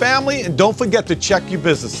for your family, and don't forget to check your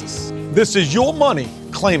businesses. This is your money.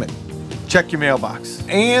 Claim it. Check your mailbox.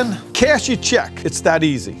 And cash your check. It's that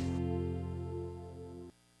easy.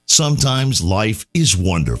 Sometimes life is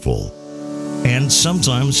wonderful, and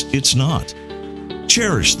sometimes it's not.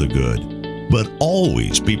 Cherish the good, but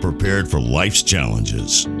always be prepared for life's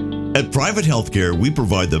challenges. At Private Healthcare, we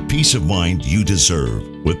provide the peace of mind you deserve.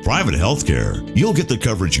 With Private Healthcare, you'll get the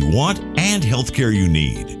coverage you want and healthcare you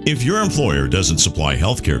need. If your employer doesn't supply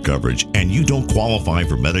healthcare coverage and you don't qualify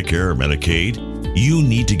for Medicare or Medicaid, you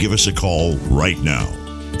need to give us a call right now.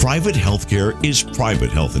 Private Healthcare is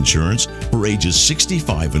private health insurance for ages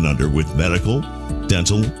 65 and under with medical,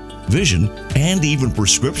 dental, vision, and even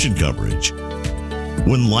prescription coverage.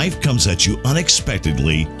 When life comes at you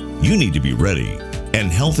unexpectedly, you need to be ready, and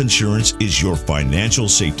health insurance is your financial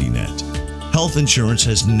safety net. Health insurance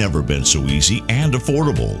has never been so easy and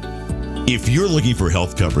affordable. If you're looking for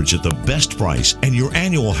health coverage at the best price and your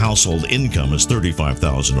annual household income is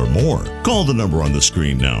 $35,000 or more, call the number on the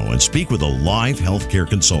screen now and speak with a live healthcare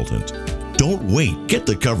consultant. Don't wait. Get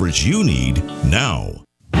the coverage you need now.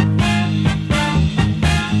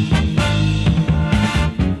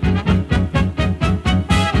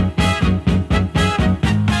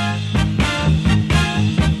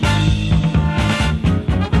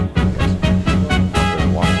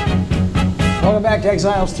 Welcome back to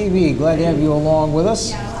Exiles TV. Glad to have you along with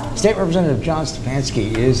us. State Representative John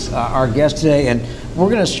Stefanski is our guest today, and we're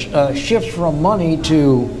going to shift from money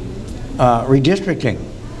to redistricting.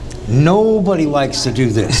 Nobody likes to do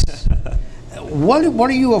this. What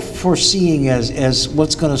are you foreseeing as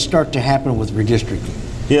what's going to start to happen with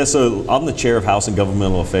redistricting? Yeah, so I'm the chair of House and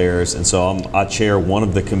Governmental Affairs, and so I chair one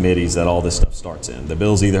of the committees that all this stuff starts in. The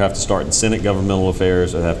bills either have to start in Senate Governmental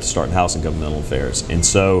Affairs or they have to start in House and Governmental Affairs. And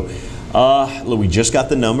so look, we just got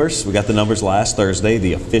the numbers. We got the numbers last Thursday,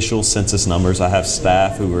 the official census numbers. I have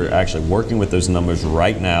staff who are actually working with those numbers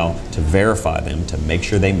right now to verify them, to make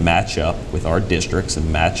sure they match up with our districts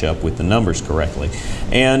and match up with the numbers correctly.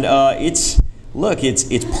 And Look, it's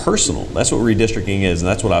personal. That's what redistricting is, and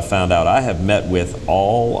that's what I found out. I have met with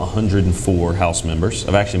all 104 House members.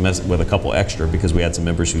 I've actually met with a couple extra because we had some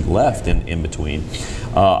members who left in between.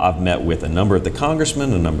 I've met with a number of the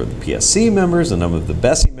congressmen, a number of the PSC members, a number of the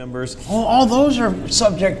Bessie members. Oh, all those are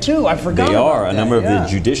subject too. I forgot. They are. About a number that. of the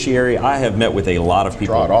judiciary. I have met with a lot of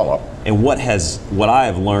people. Draw it all up. And what I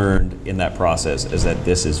have learned in that process is that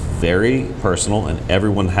this is very personal, and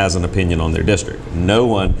everyone has an opinion on their district. No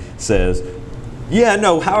one says, yeah,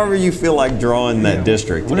 no, however you feel like drawing that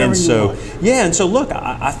district. And so, look,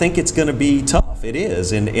 I think it's going to be tough. It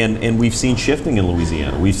is. And we've seen shifting in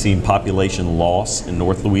Louisiana. We've seen population loss in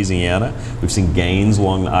North Louisiana. We've seen gains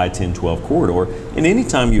along the I-10-12 corridor. And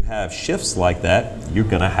anytime you have shifts like that, you're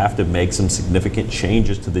going to have to make some significant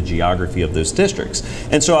changes to the geography of those districts.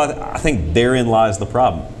 And so I think therein lies the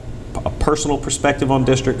problem. A personal perspective on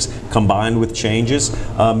districts combined with changes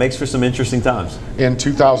makes for some interesting times. In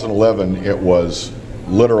 2011, it was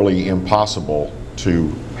literally impossible to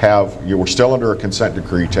have, you were still under a consent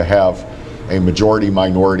decree to have a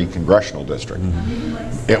majority-minority congressional district.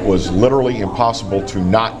 Mm-hmm. It was literally impossible to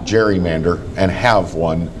not gerrymander and have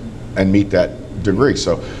one and meet that degree.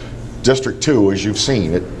 So District 2, as you've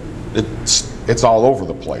seen, it's all over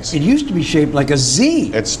the place. It used to be shaped like a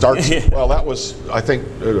Z. It starts, well, that was, I think,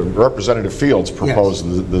 Representative Fields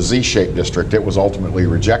proposed the Z-shaped district. It was ultimately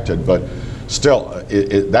rejected, but still,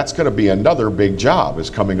 that's going to be another big job, is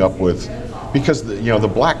coming up with, because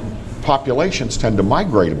the black populations tend to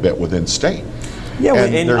migrate a bit within state. Yeah,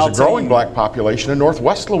 and there's a growing black population in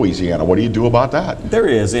Northwest Louisiana. What do you do about that? There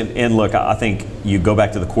is, and look, I think you go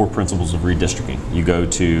back to the core principles of redistricting. You go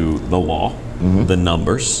to the law, the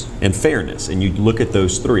numbers, and fairness, and you look at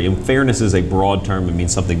those three. And fairness is a broad term; it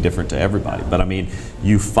means something different to everybody. But I mean,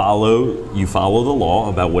 you follow the law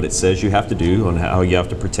about what it says you have to do on how you have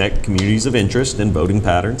to protect communities of interest and voting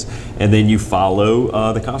patterns, and then you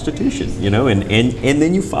follow the Constitution. And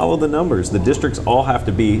then you follow the numbers. The districts all have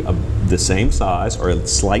to be the same size or a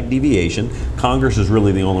slight deviation. Congress is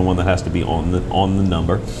really the only one that has to be on the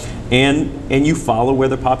number, and you follow where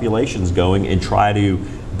the population's going and try to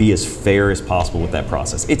be as fair as possible with that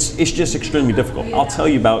process. It's just extremely difficult. I'll tell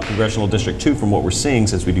you about Congressional District 2 from what we're seeing,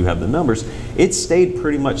 since we do have the numbers. It stayed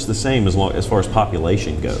pretty much the same as far as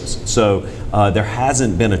population goes. So there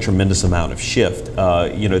hasn't been a tremendous amount of shift.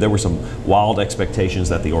 There were some wild expectations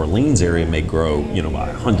that the Orleans area may grow, by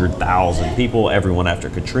 100,000 people, everyone after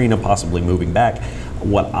Katrina possibly moving back.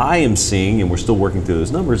 What I am seeing, and we're still working through those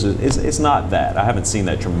numbers, is it's not that. I haven't seen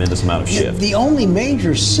that tremendous amount of shift. The only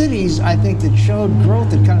major cities, I think, that showed growth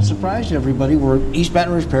that kind of surprised everybody were East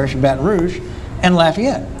Baton Rouge Parish and Baton Rouge, and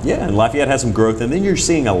Lafayette. Yeah, and Lafayette has some growth, and then you're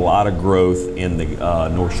seeing a lot of growth in the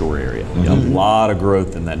North Shore area. A lot of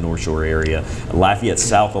growth in that North Shore area. Lafayette,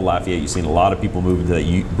 south of Lafayette, you've seen a lot of people moving to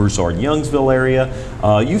that Broussard-Youngsville area.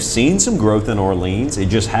 You've seen some growth in Orleans. It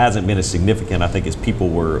just hasn't been as significant, I think, as people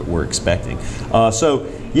were expecting.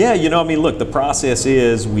 Look, the process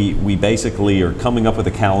is we basically are coming up with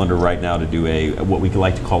a calendar right now to do what we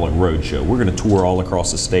like to call a road show. We're going to tour all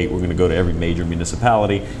across the state. We're going to go to every major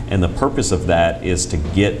municipality, and the purpose of that is to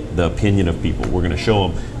get the opinion of people. We're going to show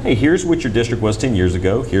them, hey, here's what your district was 10 years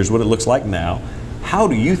ago. Here's what it looks like now. How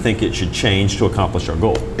do you think it should change to accomplish our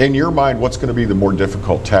goal? In your mind, what's going to be the more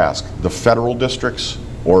difficult task, the federal districts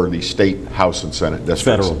or the state House and Senate districts?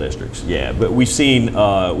 Federal districts, yeah. But we've seen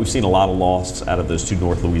a lot of loss out of those two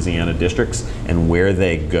North Louisiana districts, and where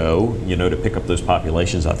they go, to pick up those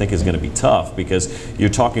populations, I think is going to be tough, because you're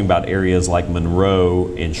talking about areas like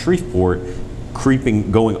Monroe and Shreveport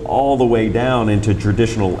going all the way down into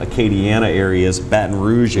traditional Acadiana areas, Baton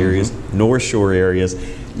Rouge areas, North Shore areas.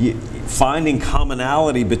 Finding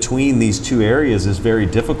commonality between these two areas is very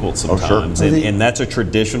difficult sometimes, and that's a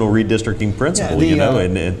traditional redistricting principle.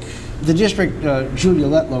 The district Julia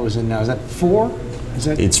Letlow is in now, is that 4?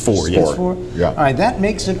 It's 4, yes. It's 4? Yeah. All right, that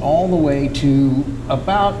makes it all the way to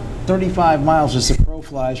about 35 miles as the crow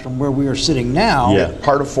flies from where we are sitting now. Yeah,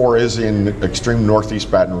 part of 4 is in extreme northeast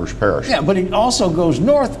Baton Rouge Parish. Yeah, but it also goes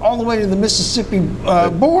north all the way to the Mississippi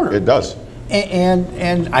border. It does.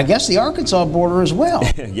 And I guess the Arkansas border as well.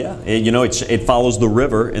 Yeah, it follows the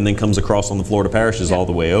river and then comes across on the Florida parishes all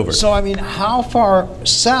the way over. So I mean, how far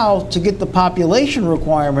south to get the population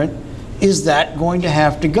requirement is that going to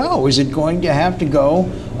have to go? Is it going to have to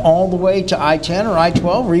go all the way to I-10 or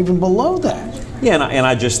I-12 or even below that? Yeah, and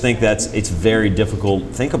I just think it's very difficult.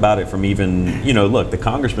 Think about it from even, look, the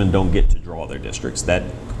congressmen don't get to draw their districts.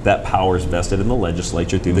 That power is vested in the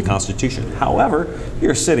legislature through the Constitution. However,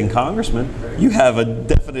 you're a sitting congressman. You have a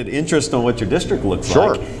definite interest on what your district looks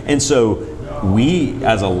like. And so we,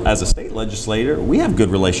 as a state legislator, we have good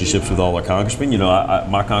relationships with all our congressmen. You know,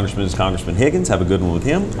 my congressman is Congressman Higgins. Have a good one with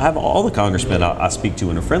him. I have all the congressmen I speak to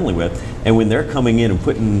and are friendly with. And when they're coming in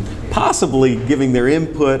and possibly giving their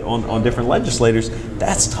input on different legislators,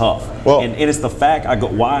 that's tough. Well, and it's the fact,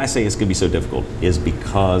 why I say it's going to be so difficult is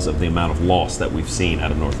because of the amount of loss that we've seen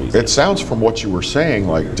out of North Louisiana. It sounds from what you were saying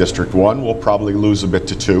like District 1 will probably lose a bit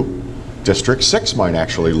to 2. District 6 might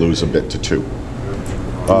actually lose a bit to 2.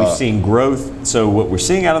 We've seen growth. So what we're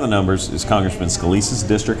seeing out of the numbers is Congressman Scalise's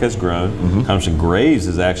district has grown. Congressman Graves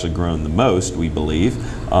has actually grown the most, we believe.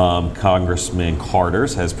 Congressman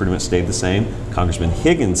Carter's has pretty much stayed the same. Congressman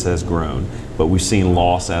Higgins has grown. But we've seen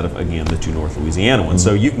loss out of, again, the 2 North Louisiana ones.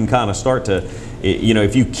 So you can kind of start to, you know,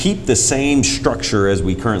 if you keep the same structure as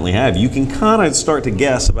we currently have, you can kind of start to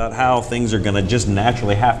guess about how things are going to just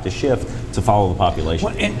naturally have to shift to follow the population.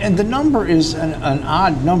 Well, and the number is an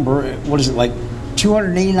odd number. What is it, like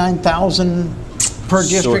 289,000 per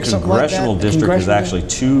district, so a something like that? congressional district is actually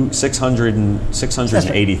 680,000.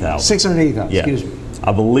 680,000, Yeah. excuse me.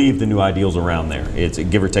 I believe the new ideal's around there. It's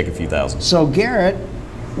give or take a few thousand. So Garrett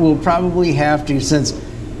will probably have to, since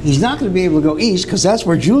he's not going to be able to go east, because that's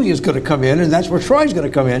where Julia's going to come in and that's where Troy's going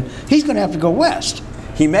to come in, he's going to have to go west.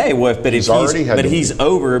 He may, but if he's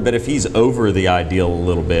over the ideal a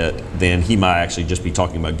little bit, then he might actually just be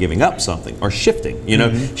talking about giving up something or shifting. You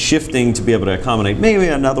know, shifting to be able to accommodate maybe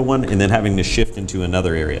another one, and then having to shift into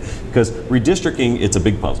another area. Because redistricting, it's a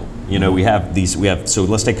big puzzle. You know, we have so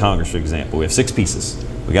let's take Congress for example. We have 6 pieces.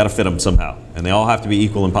 We got to fit them somehow, and they all have to be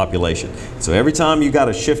equal in population. So every time you got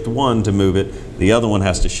to shift one to move it, the other one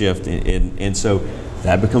has to shift, and so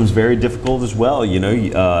that becomes very difficult as well. You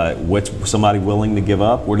know, what's somebody willing to give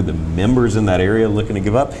up? What are the members in that area looking to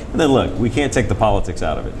give up? And then look, we can't take the politics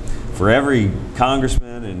out of it. For every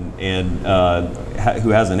congressman who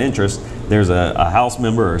has an interest, there's a House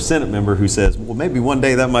member or a Senate member who says, well, maybe one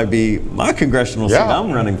day that might be my congressional seat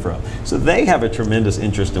I'm running from. So they have a tremendous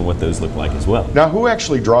interest in what those look like as well. Now, who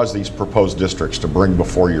actually draws these proposed districts to bring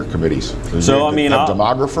before your committees? So, I mean,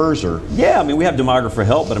 demographers or? Yeah, I mean, we have demographer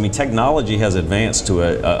help, but I mean, technology has advanced to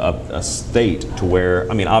a state to where,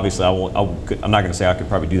 I mean, obviously, I'm not going to say I could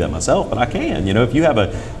probably do that myself, but I can. You know, if you have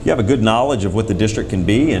a good knowledge of what the district can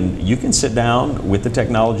be, and you can sit down with the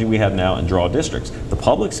technology we have now and draw districts. The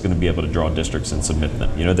public's going to be able to draw districts and submit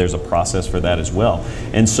them. You know, there's a process for that as well.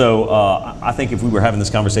 And so I think if we were having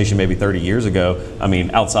this conversation maybe 30 years ago, I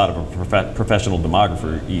mean, outside of a professional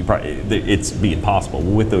demographer, it'd be impossible.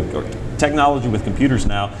 With the technology with computers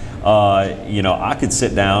now, you know, I could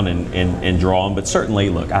sit down and draw them, but certainly,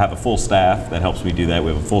 look, I have a full staff that helps me do that.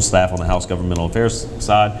 We have a full staff on the House Governmental Affairs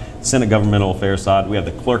side, Senate Governmental Affairs side. We have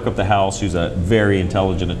the clerk of the House, who's a very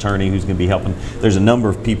intelligent attorney who's going to be helping. There's a number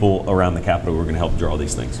of people around the Capitol who are going to help draw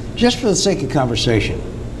these things. Just for the sake of conversation,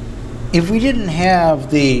 if we didn't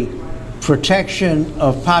have the protection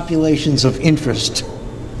of populations of interest,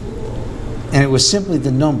 and it was simply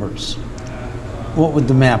the numbers, what would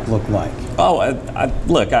the map look like? Oh,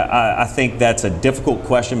 look, I think that's a difficult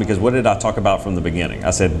question because what did I talk about from the beginning?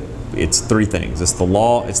 I said it's 3 things. It's the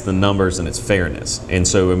law, it's the numbers, and it's fairness. And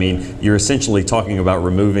so, I mean, you're essentially talking about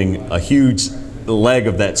removing a huge leg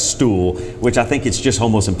of that stool, which I think it's just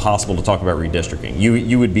almost impossible to talk about redistricting.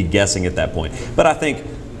 You would be guessing at that point. But I think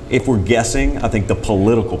if we're guessing, I think the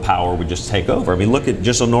political power would just take over. I mean, look at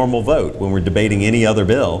just a normal vote when we're debating any other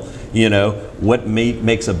bill. You know, what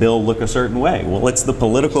makes a bill look a certain way? Well, it's the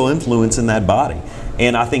political influence in that body.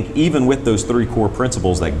 And I think even with those 3 core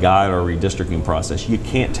principles that guide our redistricting process, you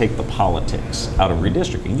can't take the politics out of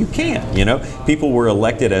redistricting. You can't, you know. People were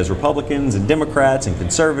elected as Republicans and Democrats and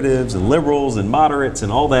conservatives and liberals and moderates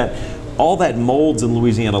and all that molds in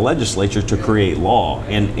Louisiana legislature to create law,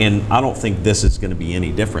 and I don't think this is going to be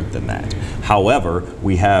any different than that. However,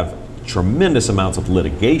 we have tremendous amounts of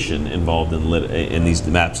litigation involved in these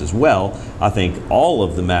maps as well. I think all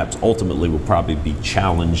of the maps ultimately will probably be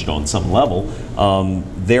challenged on some level.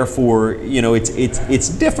 Therefore, you know, it's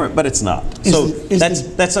different, but it's not.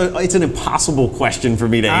 It's an impossible question for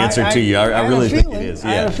me to answer to you. I really think it is. Yeah.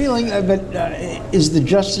 I have a feeling, but is the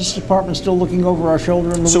Justice Department still looking over our shoulder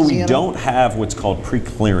in Louisiana? So we don't have what's called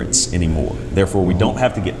pre-clearance anymore. Therefore, we don't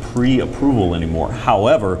have to get pre-approval anymore.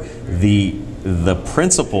 However, the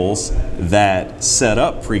principles that set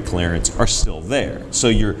up pre-clearance are still there. So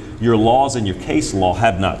your laws and your case law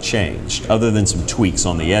have not changed, other than some tweaks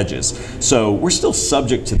on the edges. So we're still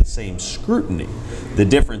subject to the same scrutiny. The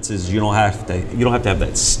difference is you don't have to have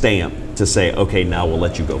that stamp to say, okay, now we'll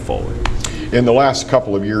let you go forward. In the last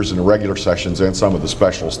couple of years in the regular sessions and some of the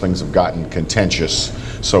specials, things have gotten contentious.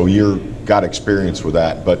 So you've got experience with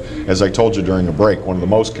that. But as I told you during the break, one of the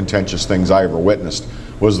most contentious things I ever witnessed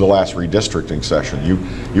was the last redistricting session.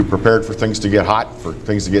 You prepared for things to get hot, for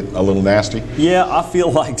things to get a little nasty? Yeah, I feel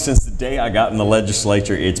like since the day I got in the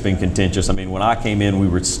legislature, it's been contentious. I mean, when I came in, we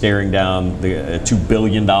were staring down the $2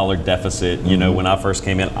 billion deficit. You know, when I first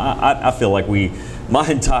came in, I feel like my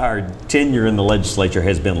entire tenure in the legislature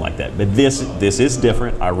has been like that. But this is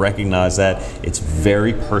different. I recognize that. It's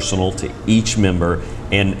very personal to each member,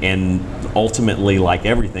 and ultimately, like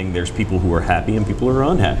everything, there's people who are happy and people who are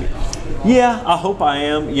unhappy. Yeah, I hope I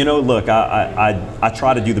am. You know, look, I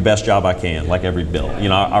try to do the best job I can, like every bill. You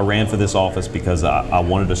know, I ran for this office because I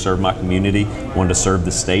wanted to serve my community, wanted to serve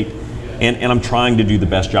the state. And I'm trying to do the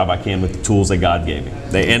best job I can with the tools that God gave me.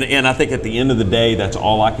 And I think at the end of the day, that's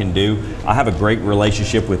all I can do. I have a great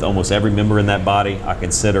relationship with almost every member in that body. I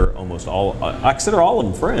consider all of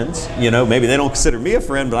them friends. You know, maybe they don't consider me a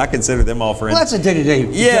friend, but I consider them all friends. Well, that's a day-to-day.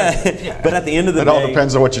 Yeah. But at the end of the day, it all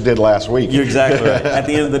depends on what you did last week. You're exactly right. At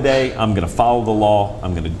the end of the day, I'm going to follow the law.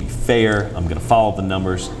 I'm going to be fair. I'm going to follow the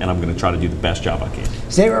numbers, and I'm going to try to do the best job I can.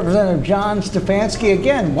 State Representative John Stefanski,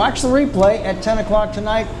 again, watch the replay at 10 o'clock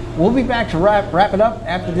tonight. We'll be back to wrap it up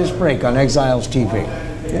after this break on Exiles TV.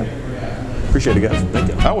 Yeah. Appreciate it, guys. Thank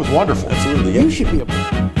you. That was wonderful. Absolutely. Yeah. You should be a...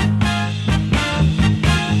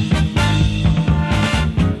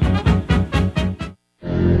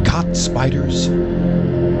 Caught spiders?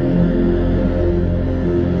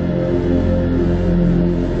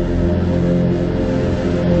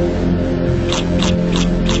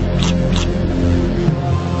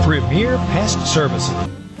 Premier Pest Services.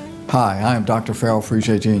 Hi, I am Dr. Farrell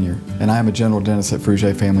Frugier Jr., and I am a general dentist at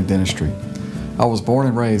Frugier Family Dentistry. I was born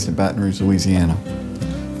and raised in Baton Rouge, Louisiana.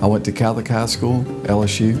 I went to Catholic High School,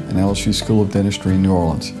 LSU, and LSU School of Dentistry in New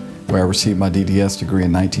Orleans, where I received my DDS degree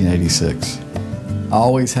in 1986. I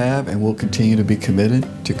always have and will continue to be committed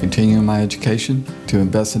to continuing my education, to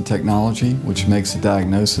invest in technology which makes the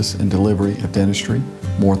diagnosis and delivery of dentistry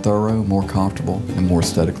more thorough, more comfortable, and more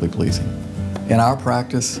aesthetically pleasing. In our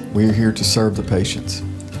practice, we are here to serve the patients.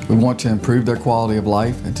 We want to improve their quality of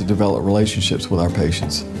life and to develop relationships with our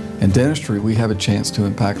patients. In dentistry, we have a chance to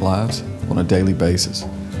impact lives on a daily basis,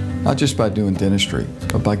 not just by doing dentistry,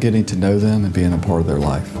 but by getting to know them and being a part of their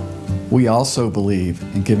life. We also believe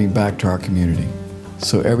in giving back to our community.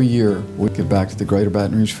 So every year, we give back to the Greater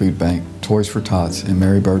Baton Rouge Food Bank, Toys for Tots, and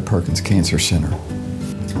Mary Bird Perkins Cancer Center.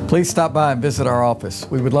 Please stop by and visit our office.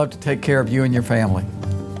 We would love to take care of you and your family.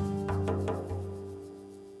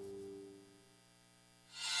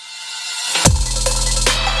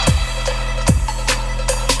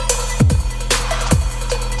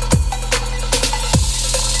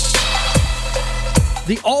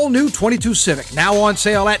 The all-new 22 Civic, now on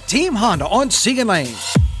sale at Team Honda on Segan Lane.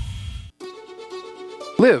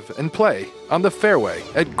 Live and play on the fairway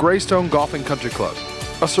at Greystone Golf and Country Club,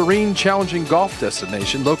 a serene, challenging golf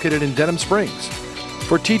destination located in Denham Springs.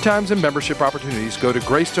 For tee times and membership opportunities, go to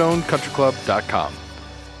greystonecountryclub.com.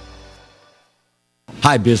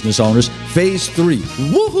 Hi, business owners. Phase 3.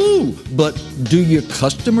 Woohoo! But do your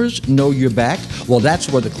customers know you're back? Well,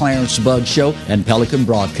 that's where the Clarence Bugg Show and Pelican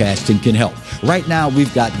Broadcasting can help. Right now,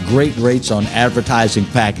 we've got great rates on advertising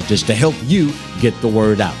packages to help you get the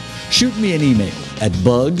word out. Shoot me an email at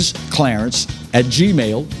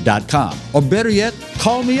bugsclarence@gmail.com. Or better yet,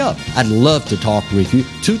 call me up. I'd love to talk with you.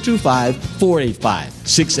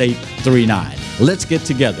 225-485-6839. Let's get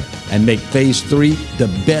together and make Phase 3 the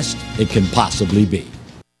best it can possibly be.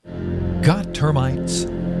 Got termites?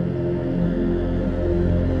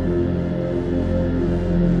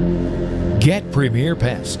 Get Premier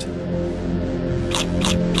Pest.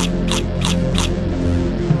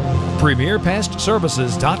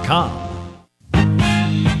 PremierPestServices.com.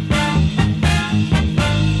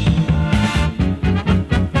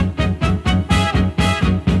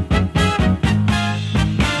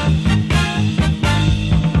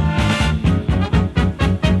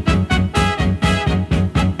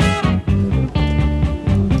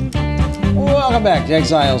 Welcome back to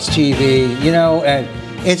Exiles TV. You know,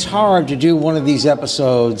 it's hard to do one of these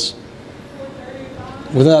episodes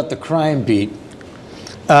without the crime beat.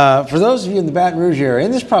 For those of you in the Baton Rouge area,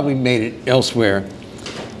 and this probably made it elsewhere,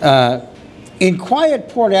 in quiet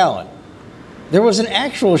Port Allen, there was an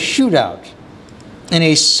actual shootout in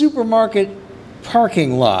a supermarket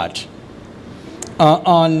parking lot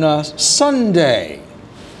on Sunday.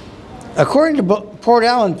 According to Port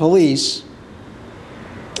Allen police,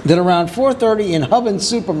 that around 4:30 in Hubbins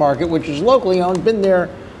Supermarket, which is locally owned, been there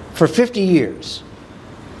for 50 years.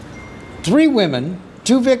 3 women,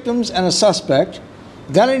 2 victims and a suspect,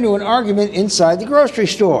 got into an argument inside the grocery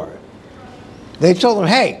store. They told them,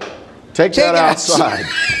 hey, take that outside.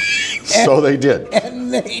 So they did.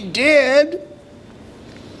 And they did.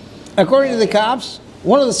 According to the cops,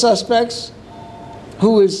 One of the suspects,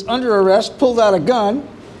 who is under arrest, pulled out a gun,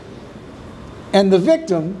 and the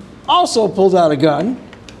victim also pulled out a gun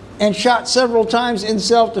and shot several times in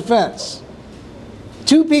self-defense.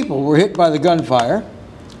 2 people were hit by the gunfire.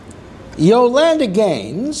 Yolanda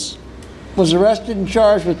Gaines was arrested and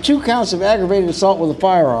charged with 2 counts of aggravated assault with a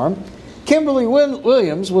firearm. Kimberly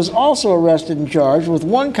Williams was also arrested and charged with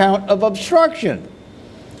 1 count of obstruction.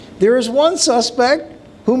 There is 1 suspect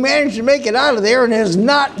who managed to make it out of there and has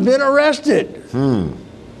not been arrested.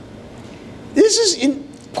 This is in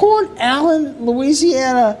Port Allen,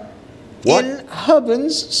 Louisiana, in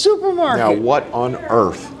Hubbins Supermarket. Now, what on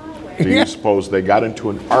earth do you suppose they got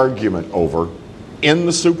into an argument over in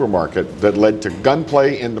the supermarket that led to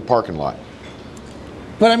gunplay in the parking lot?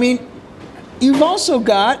 But I mean, you've also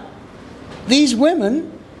got these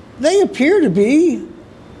women. They appear to be.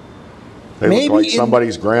 They look like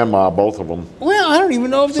somebody's grandma, both of them. Well, I don't even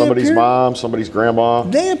know if they somebody's mom, somebody's grandma.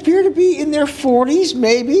 They appear to be in their 40s,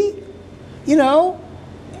 maybe. You know,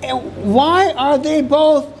 and why are they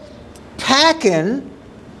both packing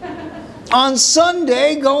on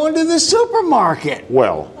Sunday going to the supermarket?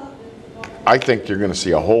 Well, I think you're going to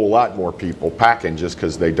see a whole lot more people packing just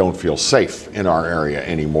because they don't feel safe in our area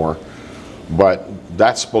anymore. But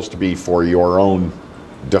that's supposed to be for your own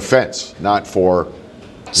defense, not for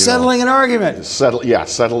settling an argument.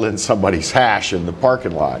 Settle in somebody's hash in the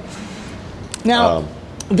parking lot. Now,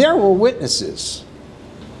 there were witnesses,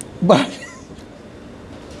 but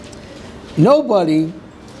nobody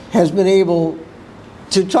has been able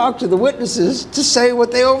to talk to the witnesses to say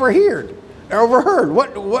what they overheard.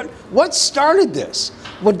 What started this?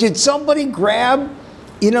 What, did somebody grab,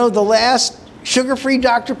 the last sugar-free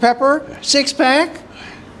Dr. Pepper 6-pack?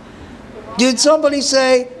 Did somebody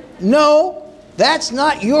say, no, that's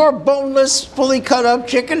not your boneless, fully cut up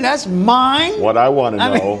chicken, that's mine? What I want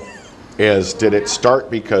to know is, did it start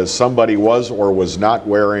because somebody was or was not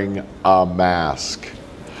wearing a mask?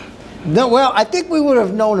 No, well, I think we would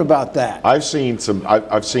have known about that. I've seen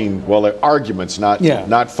arguments,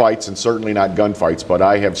 not fights, and certainly not gunfights, but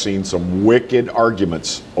I have seen some wicked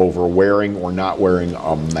arguments over wearing or not wearing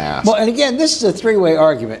a mask. Well, and again, this is a 3-way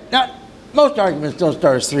argument. Now, most arguments don't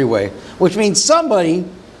start as 3-way, which means somebody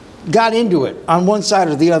got into it on one side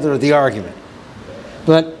or the other of the argument.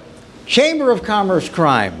 But Chamber of Commerce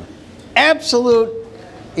crime, absolute.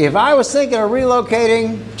 If I was thinking of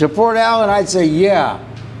relocating to Port Allen, I'd say, yeah,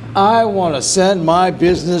 I want to send my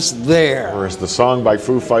business there. Or as the song by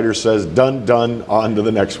Foo Fighters says, done, done, on to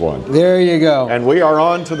the next one. There you go. And we are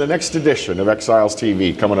on to the next edition of Exiles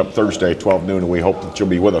TV, coming up Thursday, 12 noon, and we hope that you'll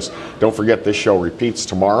be with us. Don't forget, this show repeats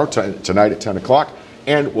tomorrow, tonight at 10 o'clock,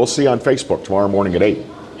 and we'll see you on Facebook tomorrow morning at 8.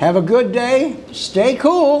 Have a good day. Stay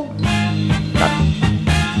cool.